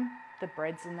line them. The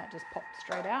breads and that just pop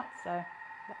straight out. So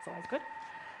that's always good.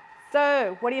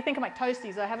 So what do you think of my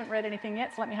toasties? I haven't read anything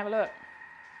yet, so let me have a look.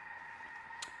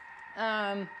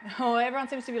 Everyone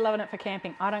seems to be loving it for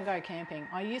camping. I don't go camping.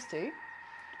 I used to.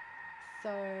 So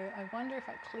I wonder if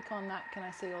I click on that, can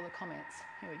I see all the comments?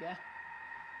 Here we go.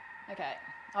 Okay,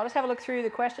 I'll just have a look through the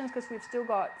questions because we've still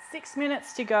got 6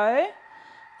 minutes to go.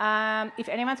 If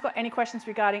anyone's got any questions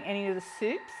regarding any of the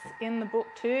soups in the book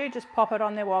too, just pop it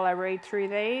on there while I read through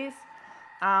these.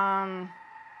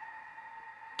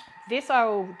 This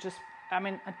I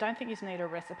don't think you need a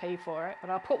recipe for it, but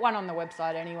I'll put one on the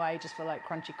website anyway, just for like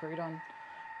crunchy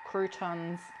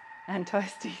croutons and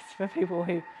toasties for people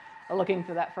who are looking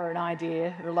for that for an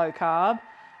idea, the low carb.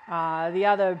 The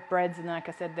other breads, and like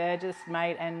I said, they're just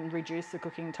made and reduce the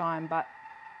cooking time, but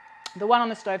the one on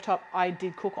the stovetop I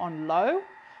did cook on low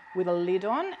with a lid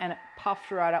on, and it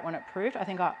puffed right up when it proved. I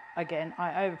think I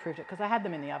overproofed it because I had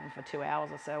them in the oven for 2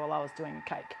 hours or so while I was doing a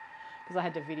cake, because I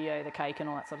had to video the cake and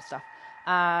all that sort of stuff.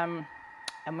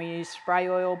 And we use spray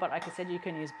oil, but like I said, you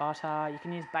can use butter, you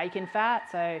can use bacon fat.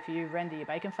 So if you render your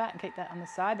bacon fat and keep that on the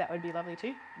side, that would be lovely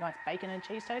too. Nice bacon and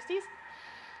cheese toasties.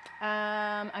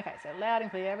 Okay, so loud and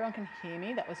clear, everyone can hear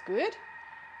me. That was good.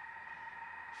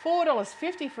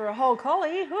 $4.50 for a whole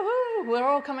collie. Woohoo! We're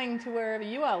all coming to wherever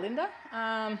you are, Linda.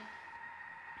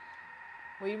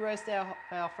 We roast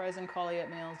our frozen collie at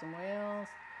Meals and Wheels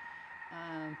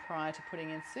prior to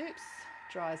putting in soups.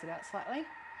 Dries it out slightly.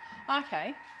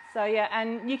 Okay, so yeah,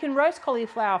 and you can roast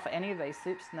cauliflower for any of these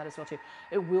soups and that as well too.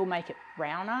 It will make it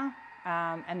browner,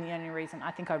 and the only reason,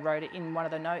 I think I wrote it in one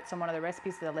of the notes on one of the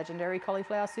recipes, the legendary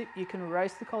cauliflower soup, you can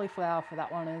roast the cauliflower for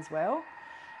that one as well.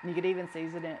 And you could even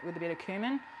season it with a bit of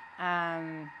cumin.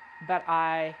 But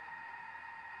I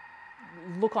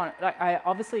look on it, like I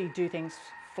obviously do things,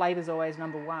 flavor's always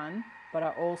number one, but I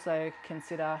also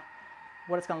consider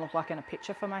what it's going to look like in a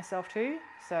picture for myself too.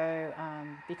 So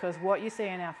because what you see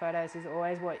in our photos is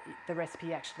always what the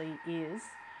recipe actually is.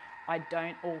 I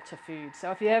don't alter food.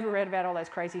 So if you ever read about all those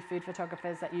crazy food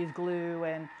photographers that use glue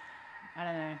and, I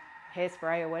don't know,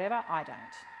 hairspray or whatever, I don't.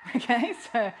 Okay,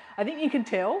 so I think you can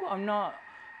tell I'm not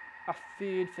a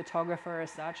food photographer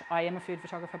as such. I am a food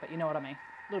photographer, but you know what I mean.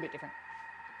 A little bit different.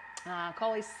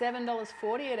 Collie's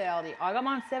 $7.40 at Aldi. I got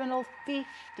mine $7.50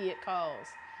 at Coles.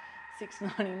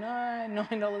 $6.99,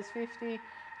 $9.50.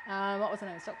 What was the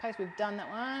name of the stock paste? We've done that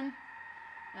one.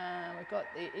 We've got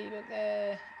the eBook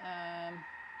there.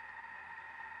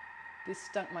 This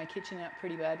stunk my kitchen out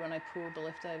pretty bad when I pulled the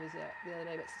leftovers out the other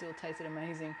day, but still tasted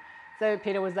amazing. So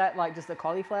Peter, was that like just the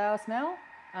cauliflower smell?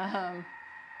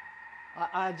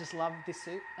 I just love this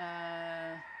soup.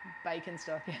 Bacon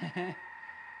stock, yeah.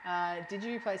 Did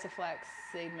you replace a flax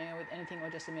seed meal with anything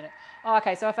or just a minute? Oh,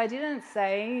 okay, so if I didn't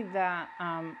say that,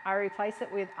 I replace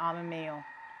it with almond meal.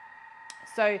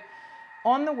 So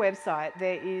on the website,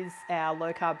 there is our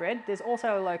low carb bread. There's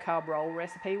also a low carb roll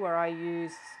recipe where I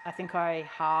think I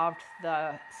halved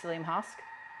the psyllium husk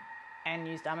and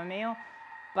used almond meal,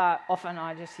 but often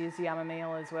I just use the almond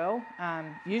meal as well.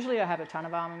 Usually I have a ton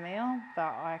of almond meal, but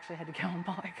I actually had to go and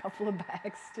buy a couple of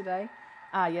bags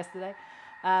yesterday.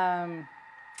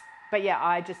 But yeah,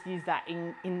 I just use that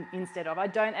instead of. I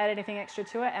don't add anything extra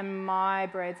to it, and my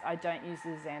breads, I don't use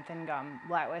the xanthan gum,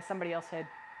 like where somebody else had,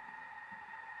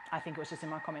 I think it was just in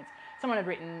my comments, someone had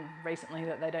written recently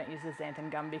that they don't use the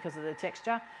xanthan gum because of the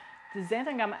texture. The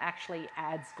xanthan gum actually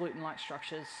adds gluten-like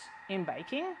structures in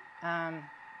baking.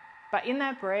 But in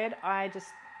that bread, I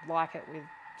just like it with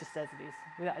just as it is.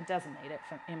 It doesn't need it,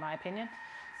 in my opinion.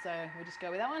 So we'll just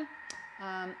go with that one.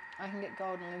 I can get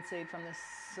golden linseed from the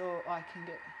so I can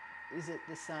get. Is it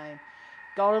the same?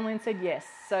 Golden linseed, yes.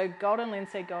 So golden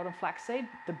linseed, golden flaxseed.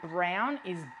 The brown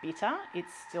is bitter.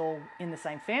 It's still in the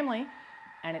same family,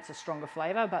 and it's a stronger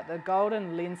flavour. But the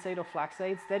golden linseed or flax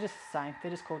seeds, they're just the same.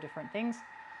 They're just called different things,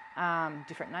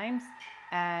 different names.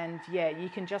 And yeah, you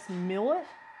can just mill it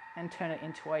and turn it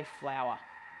into a flour.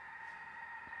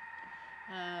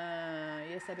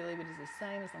 Yes, I believe it is the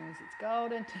same as long as it's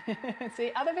golden.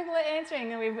 See, other people are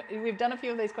answering, and we've done a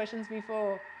few of these questions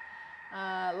before.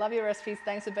 Love your recipes.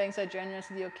 Thanks for being so generous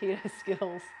with your keto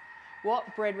skills.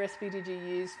 What bread recipe did you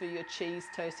use for your cheese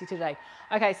toastie today?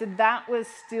 Okay, so that was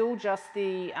still just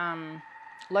the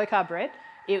low carb bread.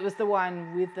 It was the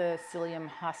one with the psyllium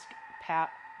husk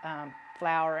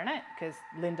flour in it, because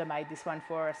Linda made this one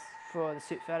for us for the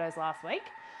soup photos last week,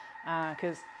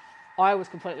 because I was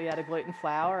completely out of gluten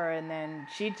flour, and then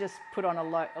she just put on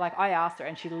I asked her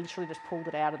and she literally just pulled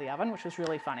it out of the oven, which was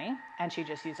really funny, and she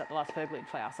just used up the last of her gluten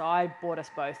flour. So I bought us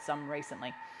both some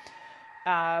recently.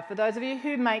 For those of you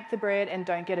who make the bread and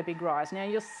don't get a big rise, now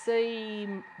you'll see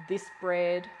this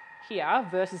bread here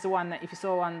versus the one that, if you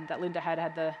saw one that Linda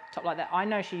had the top like that, I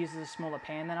know she uses a smaller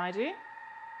pan than I do.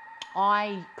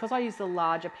 Because I use the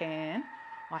larger pan,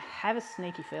 I have a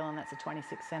sneaky feeling that's a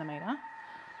 26 centimetre.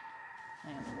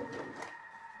 Hang on.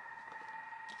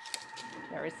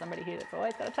 There is somebody here that's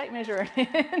always got a tape measure in.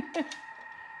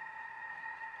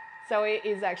 So it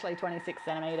is actually 26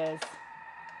 centimetres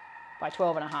by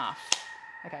 12 and a half.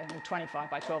 Okay,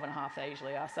 25 by 12 and a half they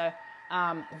usually are. So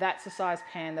that's the size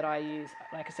pan that I use.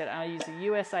 Like I said, I use the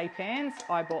USA pans.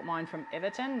 I bought mine from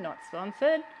Everton, not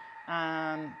sponsored,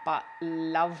 but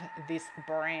love this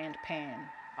brand pan.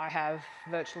 I have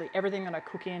virtually everything that I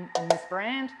cook in this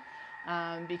brand.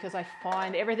 Because I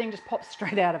find everything just pops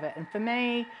straight out of it. And for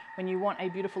me, when you want a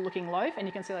beautiful looking loaf, and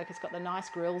you can see like it's got the nice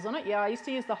grills on it. Yeah, I used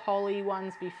to use the Holy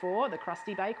ones before, the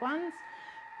crusty bake ones,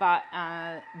 but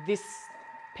this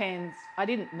pans, I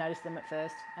didn't notice them at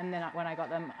first, and then when I got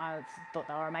them, I thought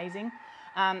they were amazing.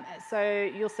 So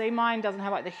you'll see mine doesn't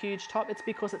have like the huge top. It's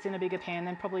because it's in a bigger pan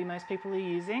than probably most people are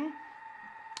using.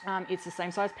 It's the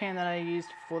same size pan that I used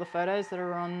for the photos that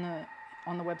are on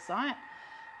the website.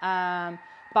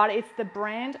 But it's the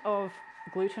brand of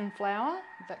gluten flour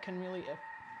that can really,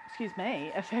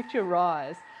 affect your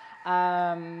rise.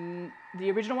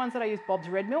 The original ones that I use, Bob's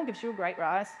Red Mill, gives you a great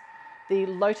rise. The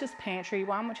Lotus Pantry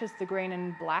one, which is the green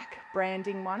and black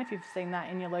branding one, if you've seen that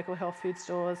in your local health food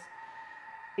stores,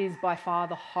 is by far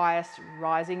the highest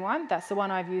rising one. That's the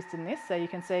one I've used in this. So you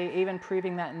can see even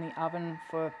proving that in the oven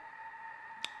for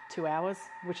 2 hours,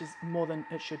 which is more than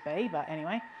it should be, but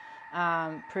anyway.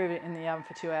 Prove it in the oven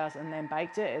for 2 hours and then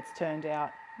baked it. It's turned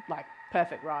out like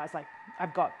perfect rise. Like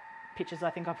I've got pictures I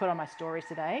think I put on my stories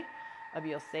today of,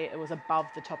 you'll see it was above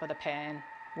the top of the pan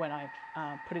when I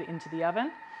put it into the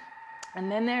oven. And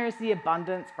then there is the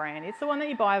Abundance brand. It's the one that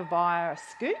you buy via a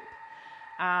scoop.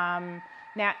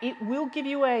 Now it will give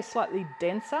you a slightly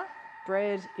denser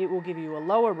bread. It will give you a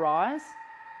lower rise,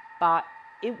 but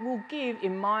it will give,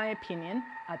 in my opinion,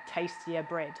 a tastier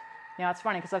bread. Now it's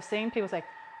funny because I've seen people say,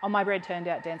 oh, my bread turned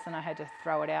out dense and I had to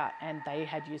throw it out, and they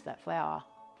had used that flour.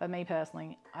 For me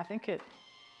personally, I think it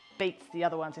beats the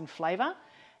other ones in flavour.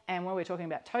 And when we're talking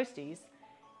about toasties,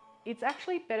 it's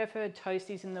actually better for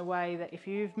toasties in the way that if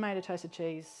you've made a toasted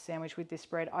cheese sandwich with this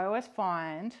bread, I always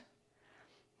find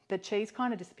the cheese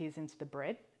kind of disappears into the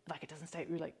bread. Like it doesn't stay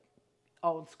really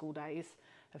old school days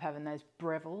of having those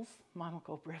brevels. Mine were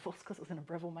called brevels because it was in a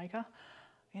Breville maker.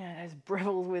 You know, those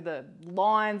brevels with the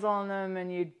lines on them,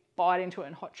 and you'd bite into it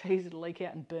and hot cheese would leak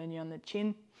out and burn you on the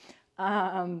chin.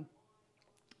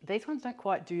 These ones don't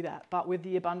quite do that, but with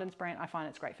the Abundance brand, I find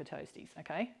it's great for toasties,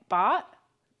 okay? But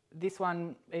this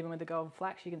one, even with the golden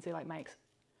flax, you can see like makes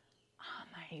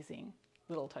amazing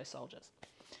little toast soldiers.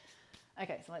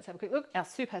 Okay, so let's have a quick look. Our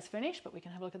soup has finished, but we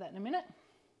can have a look at that in a minute.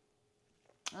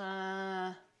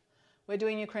 We're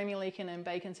doing your creamy leekin and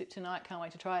bacon soup tonight. Can't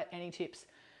wait to try it. Any tips?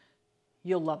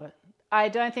 You'll love it. I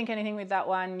don't think anything with that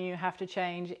one you have to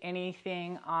change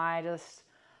anything. I just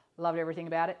loved everything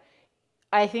about it.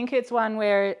 I think it's one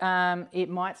where it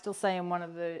might still say in one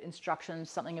of the instructions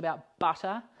something about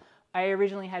butter. I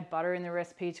originally had butter in the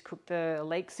recipe to cook the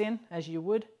leeks in, as you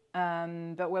would.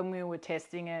 But when we were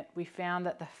testing it, we found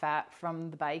that the fat from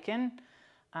the bacon,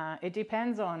 it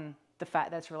depends on the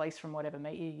fat that's released from whatever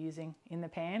meat you're using in the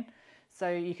pan. So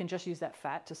you can just use that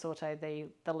fat to saute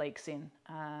the leeks in.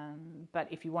 But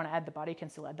if you want to add the butter, you can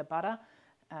still add the butter.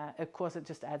 Of course, it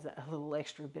just adds a little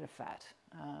extra bit of fat.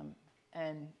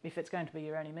 And if it's going to be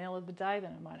your only meal of the day,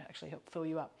 then it might actually help fill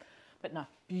you up. But no,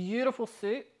 beautiful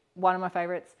soup. One of my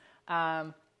favorites.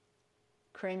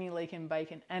 Creamy leek and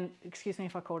bacon. And excuse me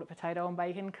if I called it potato and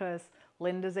bacon, because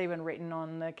Linda's even written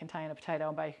on the container potato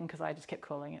and bacon, because I just kept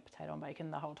calling it potato and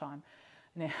bacon the whole time.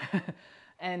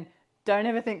 And don't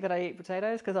ever think that I eat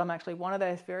potatoes, because I'm actually one of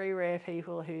those very rare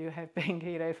people who have been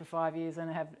keto for 5 years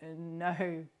and have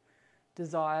no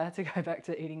desire to go back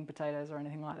to eating potatoes or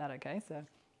anything like that, okay? So,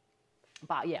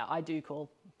 but yeah, I do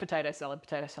call potato salad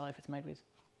if it's made with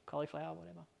cauliflower or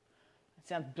whatever. It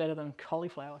sounds better than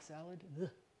cauliflower salad. Ugh.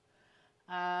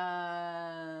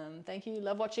 Thank you.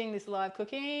 Love watching this live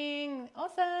cooking.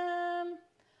 Awesome.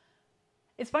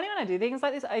 It's funny when I do things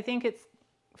like this. I think it's,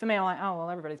 for me, I'm like, oh, well,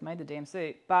 everybody's made the damn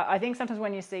soup. But I think sometimes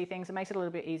when you see things, it makes it a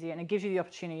little bit easier, and it gives you the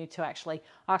opportunity to actually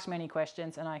ask me any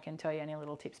questions, and I can tell you any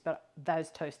little tips. But those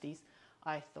toasties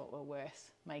I thought were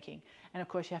worth making. And of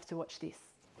course, you have to watch this.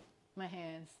 My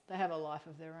hands, they have a life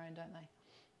of their own, don't they?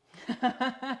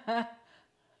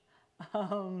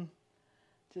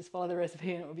 Just follow the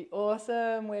recipe and it would be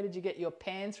awesome. Where did you get your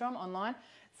pans from? Online.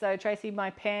 So Tracy, my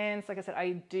pans, like I said,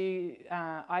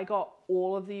 I got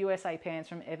all of the USA pans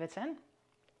from Everton.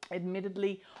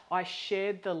 Admittedly, I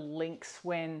shared the links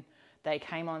when they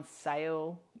came on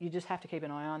sale. You just have to keep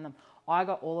an eye on them. I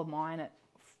got all of mine at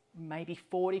maybe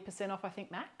 40% off, I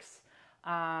think, max,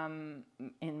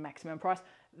 in maximum price.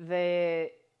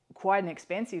 They're quite an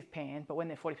expensive pan, but when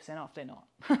they're 40% off, they're not.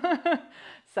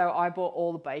 So I bought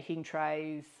all the baking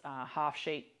trays, half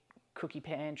sheet cookie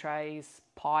pan trays,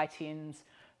 pie tins,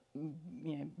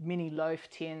 mini loaf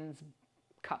tins,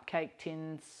 cupcake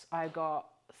tins. I got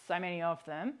so many of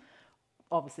them,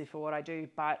 obviously for what I do,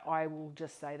 but I will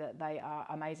just say that they are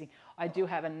amazing. I do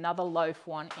have another loaf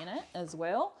one in it as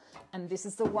well, and this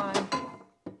is the one.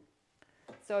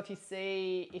 So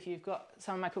if you've got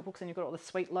some of my cookbooks and you've got all the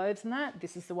sweet loaves and that,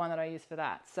 this is the one that I use for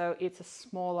that. So it's a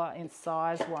smaller in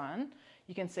size one.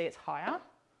 You can see it's higher.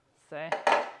 So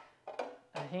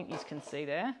I think you can see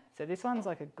there. So this one's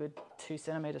like a good 2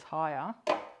 centimeters higher.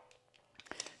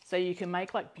 So you can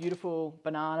make like beautiful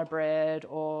banana bread,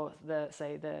 or the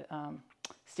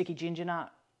sticky ginger nut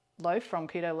loaf from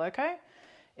Keto Loco.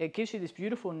 It gives you this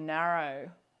beautiful narrow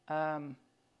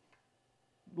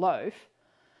loaf,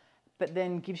 but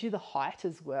then gives you the height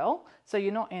as well. So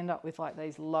you're not end up with like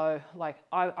these low, like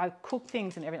I cook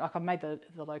things in every, like I've made the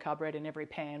low carb bread in every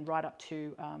pan, right up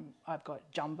to, I've got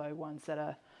jumbo ones that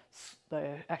are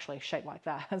they're actually shaped like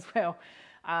that as well.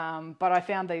 But I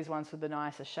found these ones with the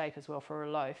nicer shape as well for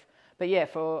a loaf. But yeah,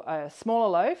 for a smaller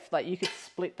loaf, like you could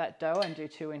split that dough and do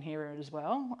 2 in here as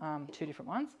well, 2 different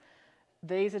ones.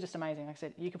 These are just amazing. Like I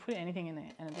said, you can put anything in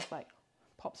there and it just like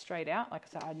pops straight out. Like I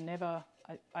said,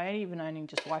 I even only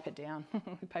just wipe it down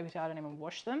with paper towel. I don't even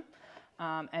wash them.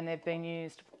 And they've been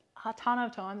used a ton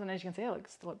of times, and as you can see, it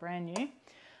looks still brand new.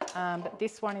 But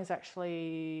this one is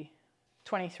actually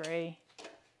 23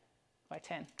 by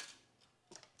 10.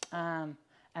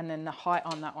 And then the height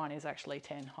on that one is actually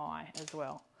 10 high as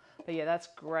well. But yeah, that's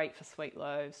great for sweet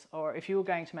loaves. Or if you were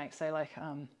going to make, say, like,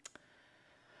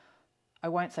 I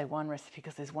won't say one recipe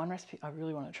because there's one recipe I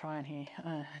really want to try in here.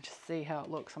 Just see how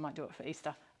it looks. I might do it for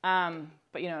Easter.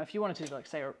 But, if you wanted to do, like,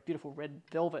 say, a beautiful red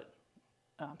velvet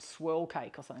swirl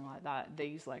cake or something like that,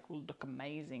 these, like, will look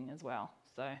amazing as well.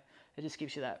 So it just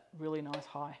gives you that really nice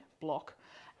high block.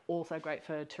 Also great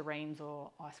for terrines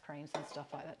or ice creams and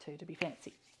stuff like that too, to be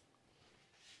fancy.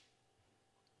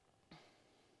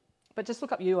 But just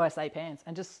look up USA pans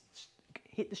and just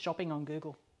hit the shopping on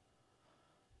Google.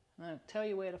 I'll tell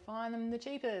you where to find them the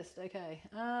cheapest. Okay.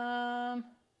 I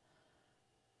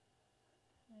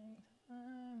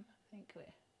think we're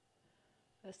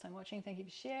first time watching. Thank you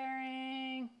for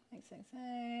sharing.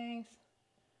 Thanks.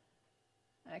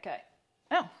 Okay.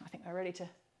 Oh, I think we're ready to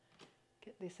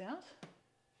get this out.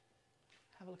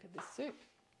 Have a look at this soup.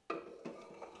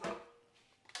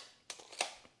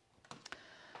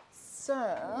 So,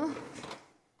 I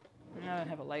don't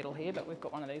have a ladle here, but we've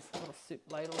got one of these little soup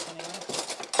ladles anyway.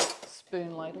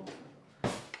 Spoon ladle.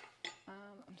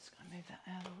 I'm just going to move that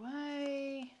out of the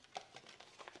way.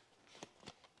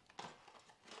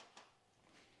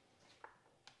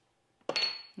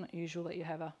 Not usual that you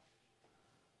have a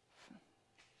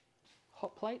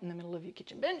hot plate in the middle of your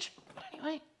kitchen bench, but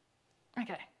anyway.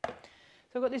 Okay, so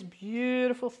I've got this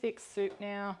beautiful thick soup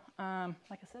now.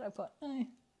 Like I said, I've got no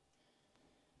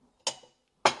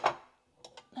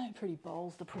pretty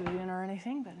bowls to put it in or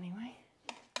anything, but anyway.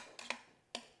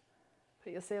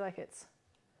 But you'll see, like, it's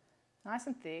nice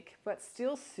and thick, but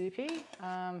still soupy.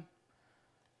 And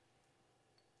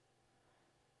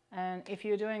if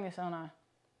you're doing this on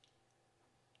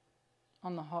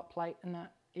the hot plate and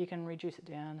that, you can reduce it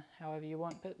down however you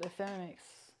want, but the Thermomix,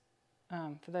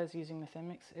 for those using the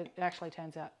Thermomix, it actually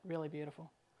turns out really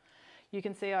beautiful. You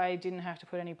can see I didn't have to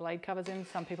put any blade covers in.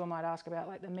 Some people might ask about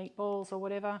like the meatballs or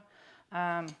whatever,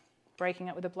 breaking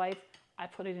it with a blade. I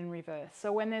put it in reverse.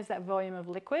 So when there's that volume of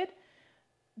liquid,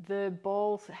 the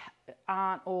balls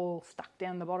aren't all stuck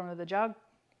down the bottom of the jug,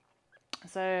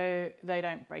 so they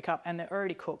don't break up, and they're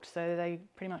already cooked, so they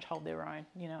pretty much hold their own,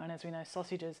 you know. And as we know,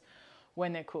 sausages,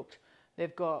 when they're cooked,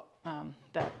 they've got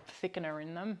that thickener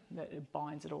in them that it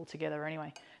binds it all together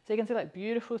anyway. So you can see like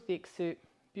beautiful thick soup,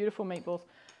 beautiful meatballs.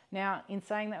 Now, in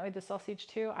saying that with the sausage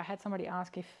too, I had somebody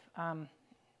ask if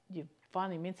you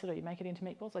finally mince it or you make it into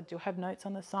meatballs. I do have notes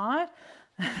on the side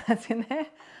that's in there,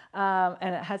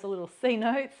 and it has a little C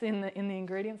notes in the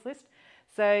ingredients list.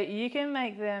 So you can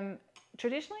make them.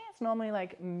 Traditionally, it's normally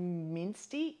like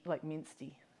mincedy,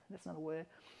 that's not a word.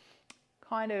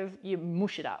 Kind of, you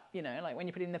mush it up, you know, like when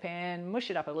you put it in the pan, mush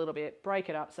it up a little bit, break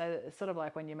it up. So it's sort of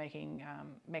like when you're making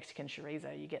Mexican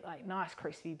chorizo, you get like nice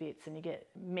crispy bits and you get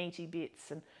meaty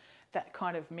bits and that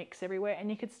kind of mix everywhere.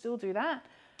 And you could still do that.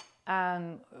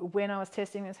 When I was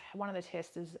testing this, one of the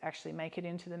testers actually make it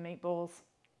into the meatballs.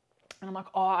 And I'm like,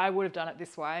 oh, I would have done it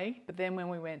this way. But then when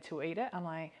we went to eat it, I'm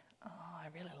like, oh, I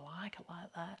really like it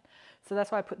like that. So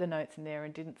that's why I put the notes in there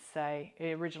and didn't say,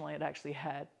 originally it actually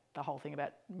had the whole thing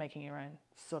about making your own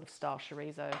sort of style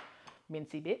chorizo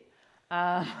mincy bit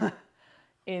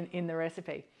in the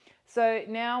recipe. So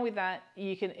now with that,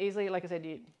 you can easily, like I said,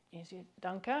 you use your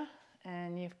dunker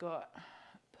and you've got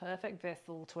a perfect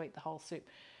vessel to eat the whole soup.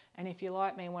 And if you're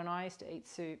like me, when I used to eat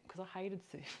soup, because I hated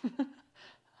soup,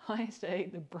 I used to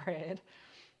eat the bread.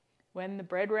 When the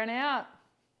bread ran out,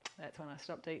 that's when I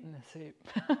stopped eating the soup.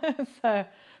 So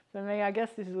for me, I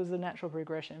guess this was a natural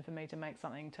progression for me to make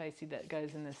something tasty that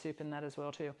goes in the soup and that as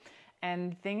well too.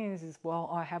 And the thing is while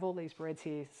I have all these breads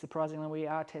here, surprisingly, we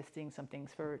are testing some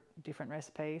things for different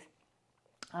recipes.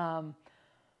 I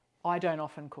don't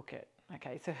often cook it.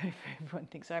 Okay, so if everyone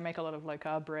thinks I make a lot of low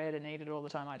carb bread and eat it all the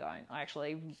time, I don't. I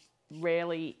actually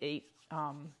rarely eat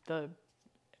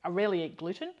I rarely eat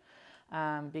gluten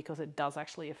because it does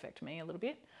actually affect me a little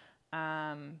bit.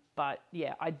 But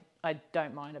yeah, I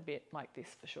don't mind a bit like this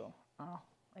for sure. I'll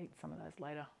eat some of those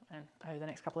later and over the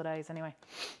next couple of days anyway.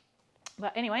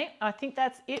 But anyway, I think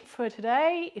that's it for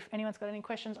today. If anyone's got any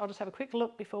questions, I'll just have a quick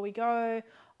look before we go.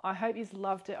 I hope you've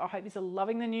loved it. I hope you're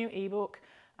loving the new ebook.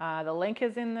 The link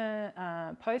is in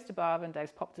the post above, and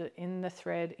Dave's popped it in the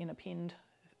thread in a pinned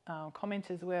comment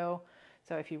as well.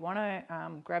 So if you want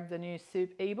to grab the new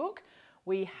soup ebook,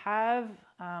 we have,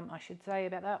 I should say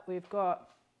about that, we've got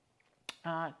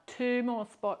 2 more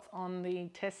spots on the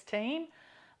test team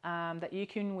that you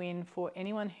can win for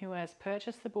anyone who has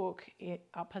purchased the book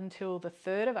up until the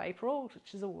 3rd of April,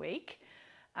 which is a week.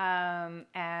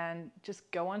 And just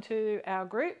go onto our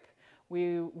group.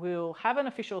 We will have an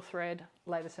official thread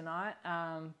later tonight,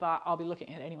 but I'll be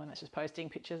looking at anyone that's just posting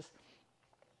pictures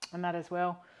and that as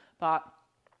well. But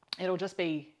it'll just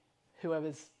be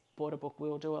whoever's bought a book.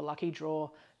 We'll do a lucky draw.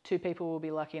 2 people will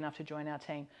be lucky enough to join our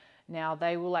team. Now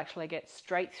they will actually get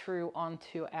straight through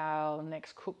onto our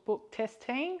next cookbook test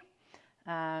team.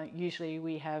 Usually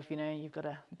we have, you've got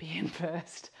to be in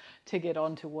first to get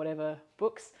onto whatever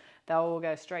books. They'll all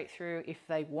go straight through if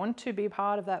they want to be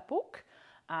part of that book,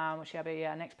 which will be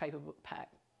our next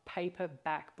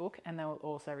paperback book, and they will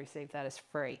also receive that as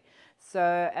free.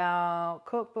 So our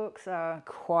cookbooks are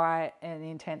quite an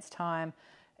intense time.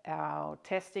 Our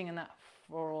testing and that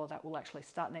for all of that will actually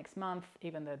start next month,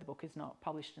 even though the book is not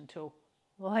published until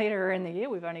later in the year.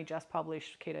 We've only just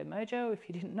published Keto Mojo, if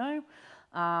you didn't know.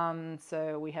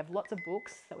 So we have lots of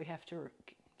books that we have to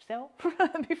sell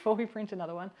before we print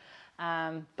another one.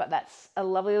 But that's a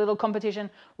lovely little competition.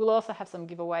 We'll also have some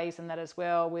giveaways and that as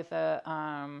well with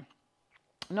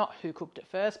not who cooked it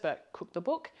first, but cooked the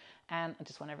book. And I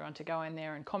just want everyone to go in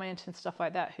there and comment and stuff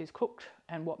like that, who's cooked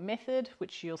and what method,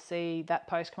 which you'll see that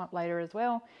post come up later as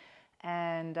well.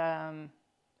 And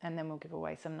then we'll give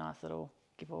away some nice little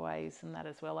giveaways and that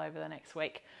as well over the next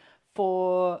week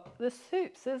for the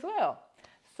soups as well.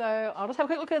 So I'll just have a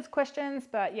quick look at the questions,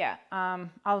 but yeah, other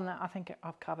than that, I think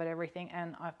I've covered everything,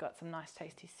 and I've got some nice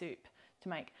tasty soup to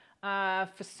make.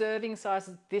 For serving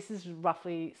sizes, this is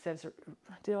roughly,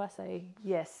 did I say?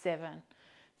 Yes, 7.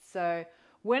 So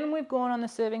when we've gone on the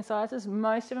serving sizes,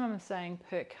 most of them I'm saying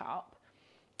per cup.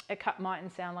 A cup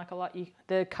mightn't sound like a lot.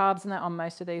 The carbs in that on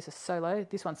most of these are so low.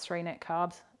 This one's 3 net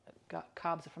carbs.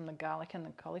 Carbs are from the garlic and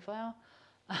the cauliflower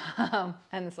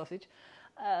and the sausage.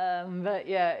 But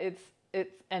yeah,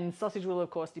 and sausage will of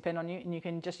course depend on you, and you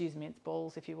can just use mince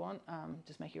balls if you want.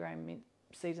 Just make your own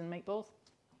seasoned meatballs.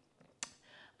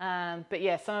 But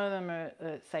yeah, some of them are,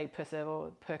 say, per serve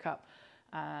or per cup.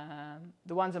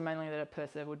 The ones that are per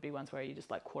serve would be ones where you're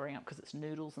just like quartering up because it's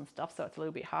noodles and stuff, so it's a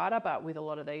little bit harder. But with a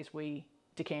lot of these, we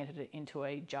decanted it into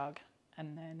a jug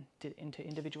and then did it into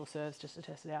individual serves just to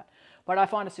test it out. But I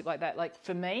find a soup like that, like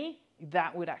for me,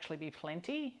 that would actually be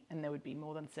plenty, and there would be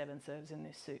more than 7 serves in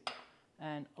this soup.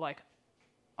 And like,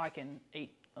 I can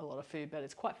eat a lot of food, but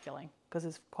it's quite filling because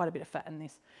there's quite a bit of fat in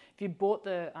this. If you bought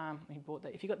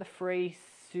if you got the free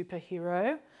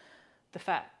superhero, the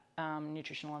fat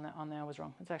nutritional on there was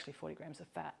wrong. It's actually 40 grams of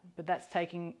fat, but that's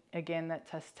taking, again, that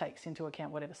takes into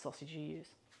account whatever sausage you use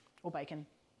or bacon,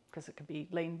 because it could be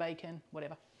lean bacon,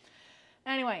 whatever.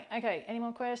 Anyway, okay, any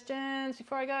more questions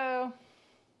before I go?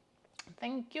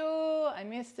 Thank you. I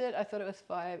missed it. I thought it was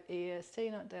 5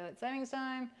 EST, not daylight savings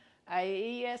time.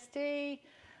 AEST.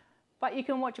 But you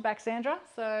can watch it back, Sandra.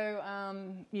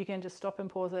 So you can just stop and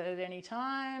pause it at any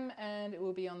time and it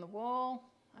will be on the wall.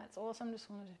 That's awesome. Just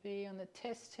wanted to be on the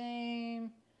test team.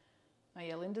 Oh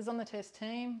yeah, Linda's on the test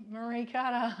team. Marie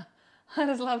Carter, I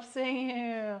just love seeing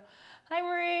you. Hi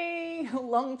Marie,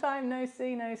 long time no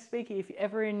see, no speaky. If you're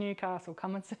ever in Newcastle,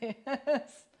 come and see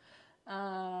us.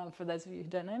 For those of you who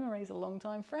don't know, Marie's a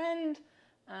long-time friend.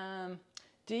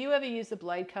 Do you ever use the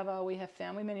blade cover? We have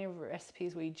found with many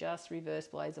recipes we just reverse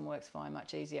blades and works fine,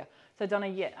 much easier. So Donna,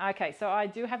 yeah, okay, so I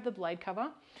do have the blade cover.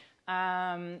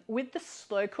 With the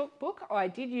slow cook book, I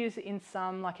did use it in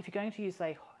some, like if you're going to use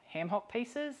say ham hock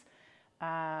pieces,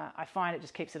 I find it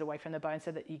just keeps it away from the bone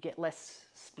so that you get less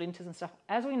splinters and stuff.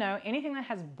 As we know, anything that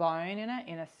has bone in it,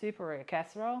 in a soup or a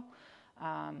casserole,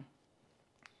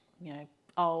 you know,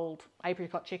 old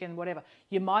apricot chicken, whatever,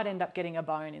 you might end up getting a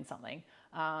bone in something,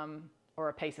 or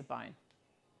a piece of bone.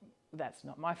 That's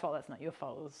not my fault, that's not your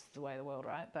fault, it's the way of the world,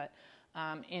 right? But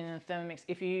in a Thermomix,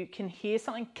 if you can hear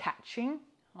something catching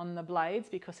on the blades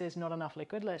because there's not enough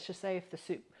liquid, let's just say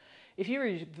if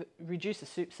you reduce the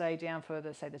soup, say, down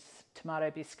further, say the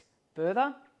tomato bisque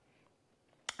further,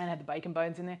 and had the bacon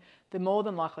bones in there, they're more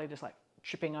than likely just like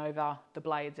tripping over the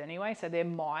blades anyway, so there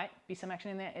might be some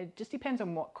action in there. It just depends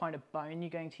on what kind of bone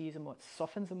you're going to use and what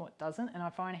softens and what doesn't, and I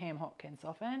find ham hock can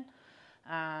soften,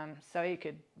 so you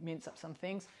could mince up some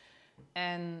things.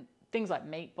 And things like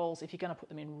meatballs, if you're going to put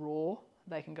them in raw,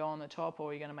 they can go on the top,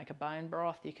 or you're going to make a bone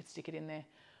broth, you could stick it in there.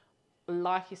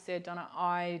 Like you said, Donna,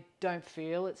 I don't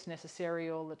feel it's necessary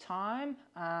all the time.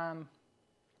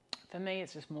 For me,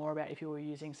 it's just more about if you were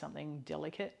using something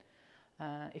delicate.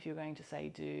 If you're going to,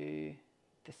 say, do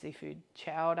the seafood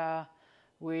chowder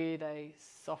with a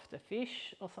softer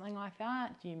fish or something like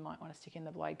that, you might want to stick in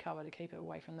the blade cover to keep it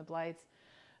away from the blades.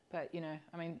 But, you know,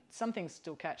 I mean, some things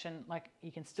still catch, and like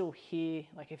you can still hear,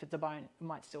 like if it's a bone, it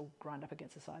might still grind up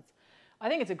against the sides. I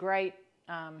think it's a great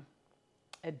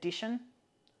addition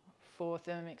for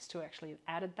Thermomix to actually have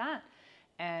added that.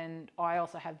 And I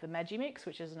also have the Magimix,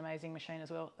 which is an amazing machine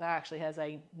as well. That actually has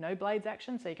a no blades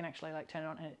action, so you can actually like turn it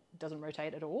on and it doesn't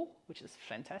rotate at all, which is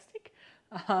fantastic.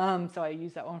 So I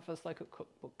use that one for the slow cook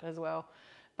cookbook as well.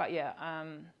 But yeah,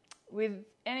 with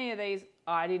any of these,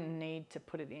 I didn't need to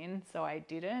put it in, so I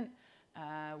didn't.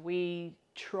 We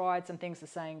tried some things, the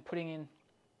saying putting in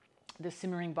the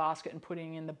simmering basket and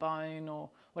putting in the bone, or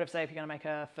whatever. Say if you're going to make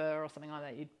a pho or something like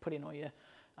that, you'd put in all your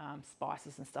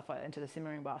spices and stuff like that into the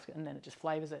simmering basket, and then it just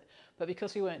flavors it. But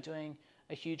because we weren't doing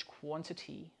a huge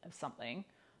quantity of something,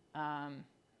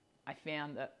 I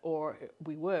found that,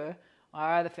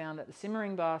 I either found that the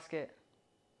simmering basket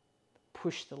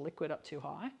pushed the liquid up too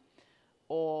high,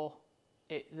 or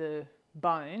the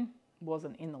bone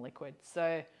wasn't in the liquid.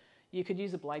 So you could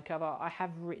use a blade cover. I have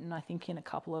written, I think, in a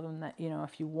couple of them that, you know,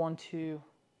 if you want to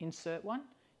insert one,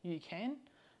 you can.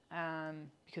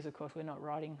 Because of course we're not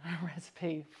writing a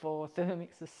recipe for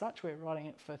Thermomix as such, we're writing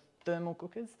it for thermal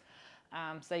cookers.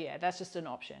 So yeah, that's just an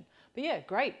option. But yeah,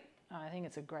 great. I think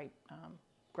it's a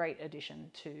great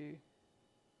addition to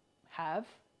have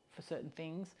for certain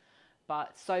things.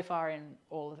 But so far in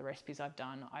all of the recipes I've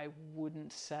done, I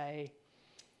wouldn't say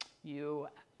you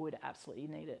would absolutely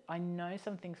need it. I know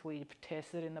some things we've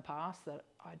tested in the past that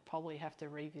I'd probably have to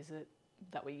revisit,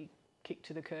 that we kicked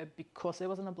to the curb because there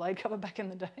wasn't a blade cover back in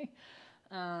the day.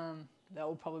 That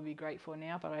would probably be great for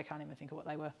now, but I can't even think of what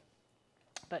they were.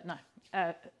 But no,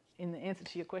 in the answer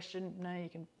to your question, no, you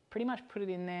can pretty much put it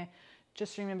in there.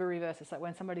 Just remember reverse. It's like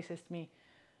when somebody says to me,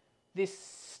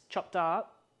 this chopped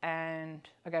up, and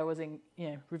okay, was in,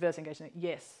 you know, reverse engagement.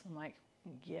 Yes, I'm like,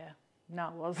 yeah, no,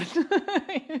 it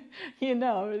wasn't. You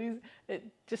know, it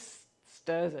just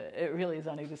stirs it. It really is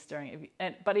only just stirring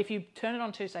it. But if you turn it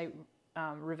on to, say,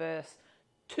 reverse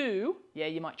 2, yeah,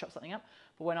 you might chop something up.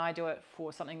 But when I do it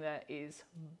for something that is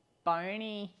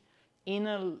bony, in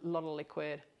a lot of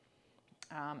liquid,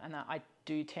 and that I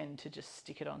do tend to just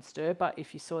stick it on stir. But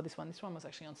if you saw this one was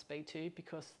actually on speed too,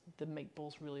 because the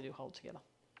meatballs really do hold together.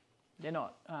 They're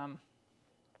not,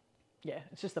 yeah,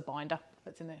 it's just the binder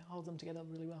that's in there, holds them together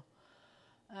really well.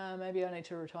 Maybe I need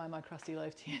to retire my crusty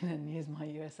loaf tin and use my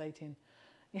USA tin.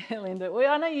 Yeah, Linda.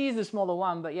 Well, I know you use the smaller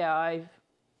one, but yeah, I've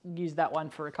used that one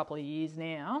for a couple of years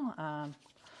now.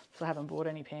 So I haven't bought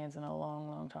any pans in a long,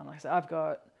 long time. Like I said, I've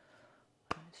got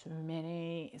so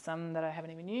many, some that I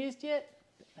haven't even used yet.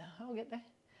 But I'll get there.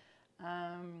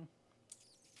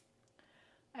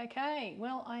 Okay,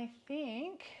 well, I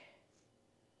think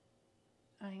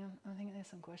there's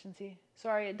some questions here.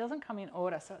 Sorry, it doesn't come in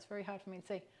order, so it's very hard for me to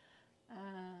see.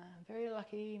 Very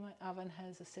lucky my oven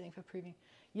has a setting for proving.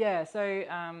 Yeah, so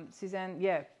Suzanne,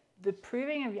 yeah, the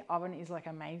proving of your oven is like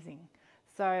amazing.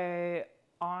 So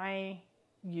I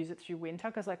use it through winter,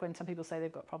 because like when some people say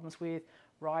they've got problems with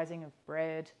rising of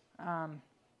bread,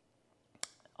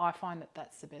 I find that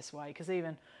that's the best way, because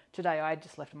even today I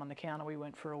just left them on the counter. We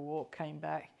went for a walk, came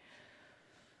back,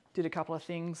 did a couple of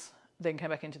things, then came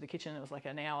back into the kitchen. It was like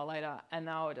an hour later and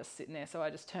they were just sitting there. So I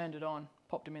just turned it on,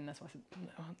 popped them in there. So I said,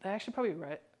 they actually probably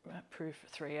proof for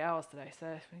 3 hours today.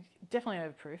 So definitely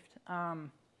overproofed,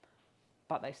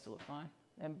 but they still look fine.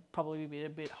 And probably a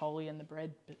bit holy in the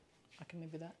bread, but I can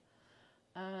live with that.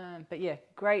 But yeah,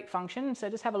 great function. So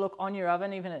just have a look on your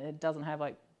oven, even if it doesn't have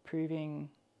like proving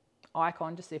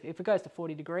icon, just if it goes to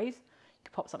 40 degrees, you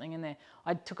can pop something in there.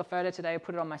 I took a photo today,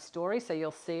 put it on my story, so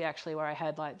you'll see actually where I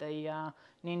had like the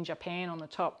Ninja pan on the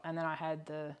top, and then I had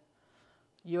the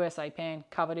USA pan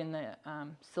covered in the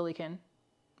silicone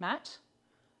mat,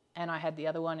 and I had the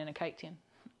other one in a cake tin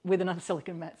with another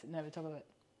silicone mat sitting over top of it.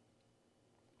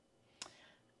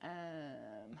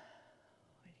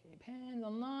 Pans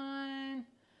online.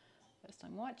 First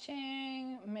time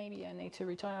watching. Maybe I need to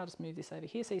retire. I'll just move this over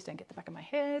here so you don't get the back of my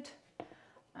head.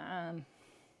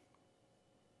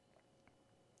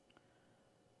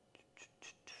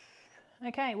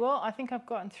 Okay, well, I think I've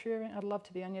gotten through it. I'd love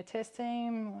to be on your test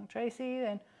team, Tracy.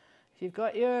 Then if you've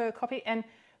got your copy, and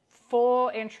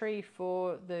for entry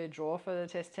for the draw for the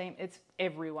test team, it's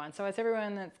everyone. So it's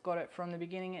everyone that's got it from the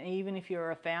beginning, and even if you're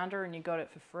a founder and you got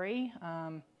it for free.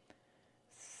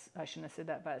 I shouldn't have said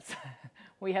that, but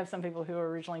we have some people who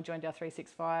originally joined our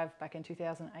 365 back in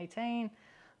 2018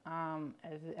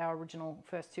 as our original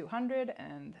first 200,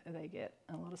 and they get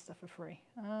a lot of stuff for free.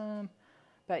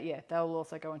 But yeah, they'll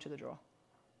also go into the draw,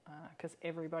 because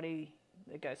everybody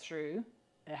that goes through,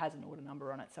 it has an order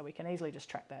number on it, so we can easily just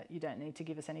track that. You don't need to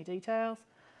give us any details.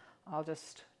 I'll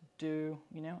just do,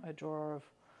 a draw of,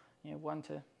 1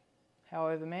 to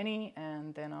however many,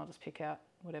 and then I'll just pick out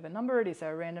whatever number it is, so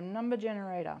a random number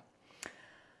generator.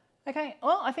 Okay,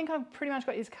 well, I think I've pretty much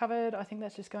got yours covered. I think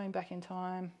that's just going back in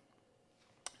time.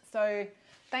 So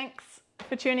thanks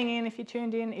for tuning in. If you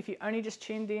tuned in, if you only just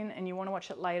tuned in and you want to watch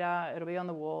it later, it'll be on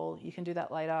the wall. You can do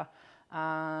that later.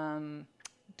 Don't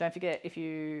forget, if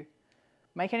you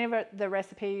make any of the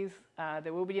recipes,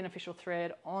 there will be an official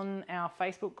thread on our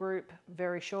Facebook group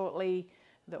very shortly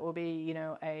that will be,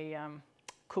 a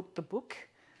cook the book,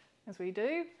 as we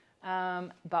do.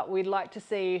 But we'd like to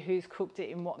see who's cooked it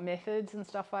in what methods and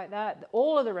stuff like that.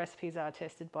 All of the recipes are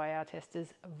tested by our testers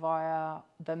via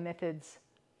the methods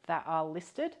that are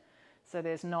listed. So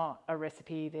there's not a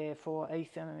recipe there for a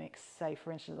Thermomix, say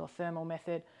for instance, or thermal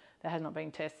method that has not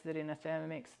been tested in a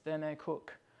Thermomix, Thermocook.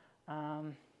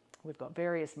 We've got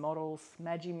various models,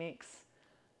 Magimix.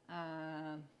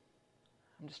 I'm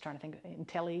just trying to think,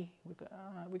 Intelli.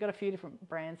 We've got a few different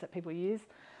brands that people use.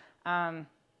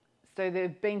 So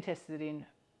they've been tested in,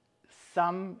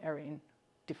 some are in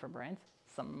different brands.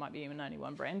 Some might be even only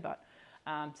one brand, but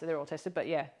so they're all tested. But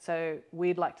yeah, so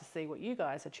we'd like to see what you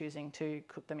guys are choosing to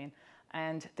cook them in.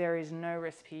 And there is no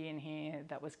recipe in here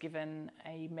that was given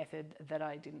a method that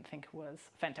I didn't think was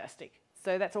fantastic.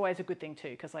 So that's always a good thing too,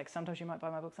 because like sometimes you might buy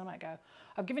my books and I might go,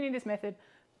 I've given you this method,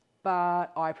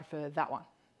 but I prefer that one.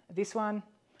 This one,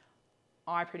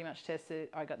 I pretty much tested.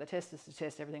 I got the testers to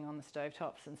test everything on the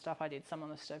stovetops and stuff. I did some on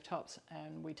the stovetops,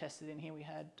 and we tested in here. We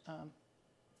had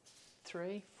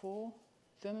 3, 4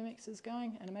 Thermomixes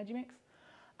going and a Magimix.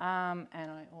 And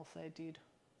I also did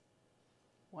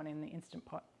one in the Instant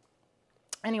Pot.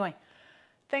 Anyway,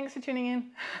 thanks for tuning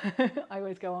in. I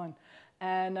always go on.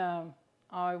 And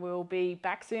I will be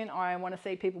back soon. I want to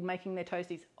see people making their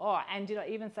toasties. Oh, and did I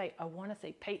even say I want to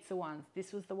see pizza ones?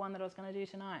 This was the one that I was going to do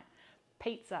tonight.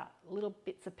 Pizza, little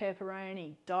bits of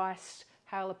pepperoni, diced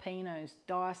jalapenos,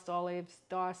 diced olives,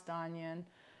 diced onion,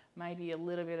 maybe a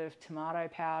little bit of tomato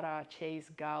powder,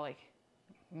 cheese, garlic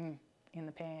in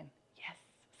the pan. Yes,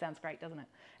 sounds great, doesn't it?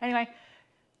 Anyway,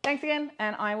 thanks again,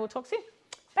 and I will talk soon.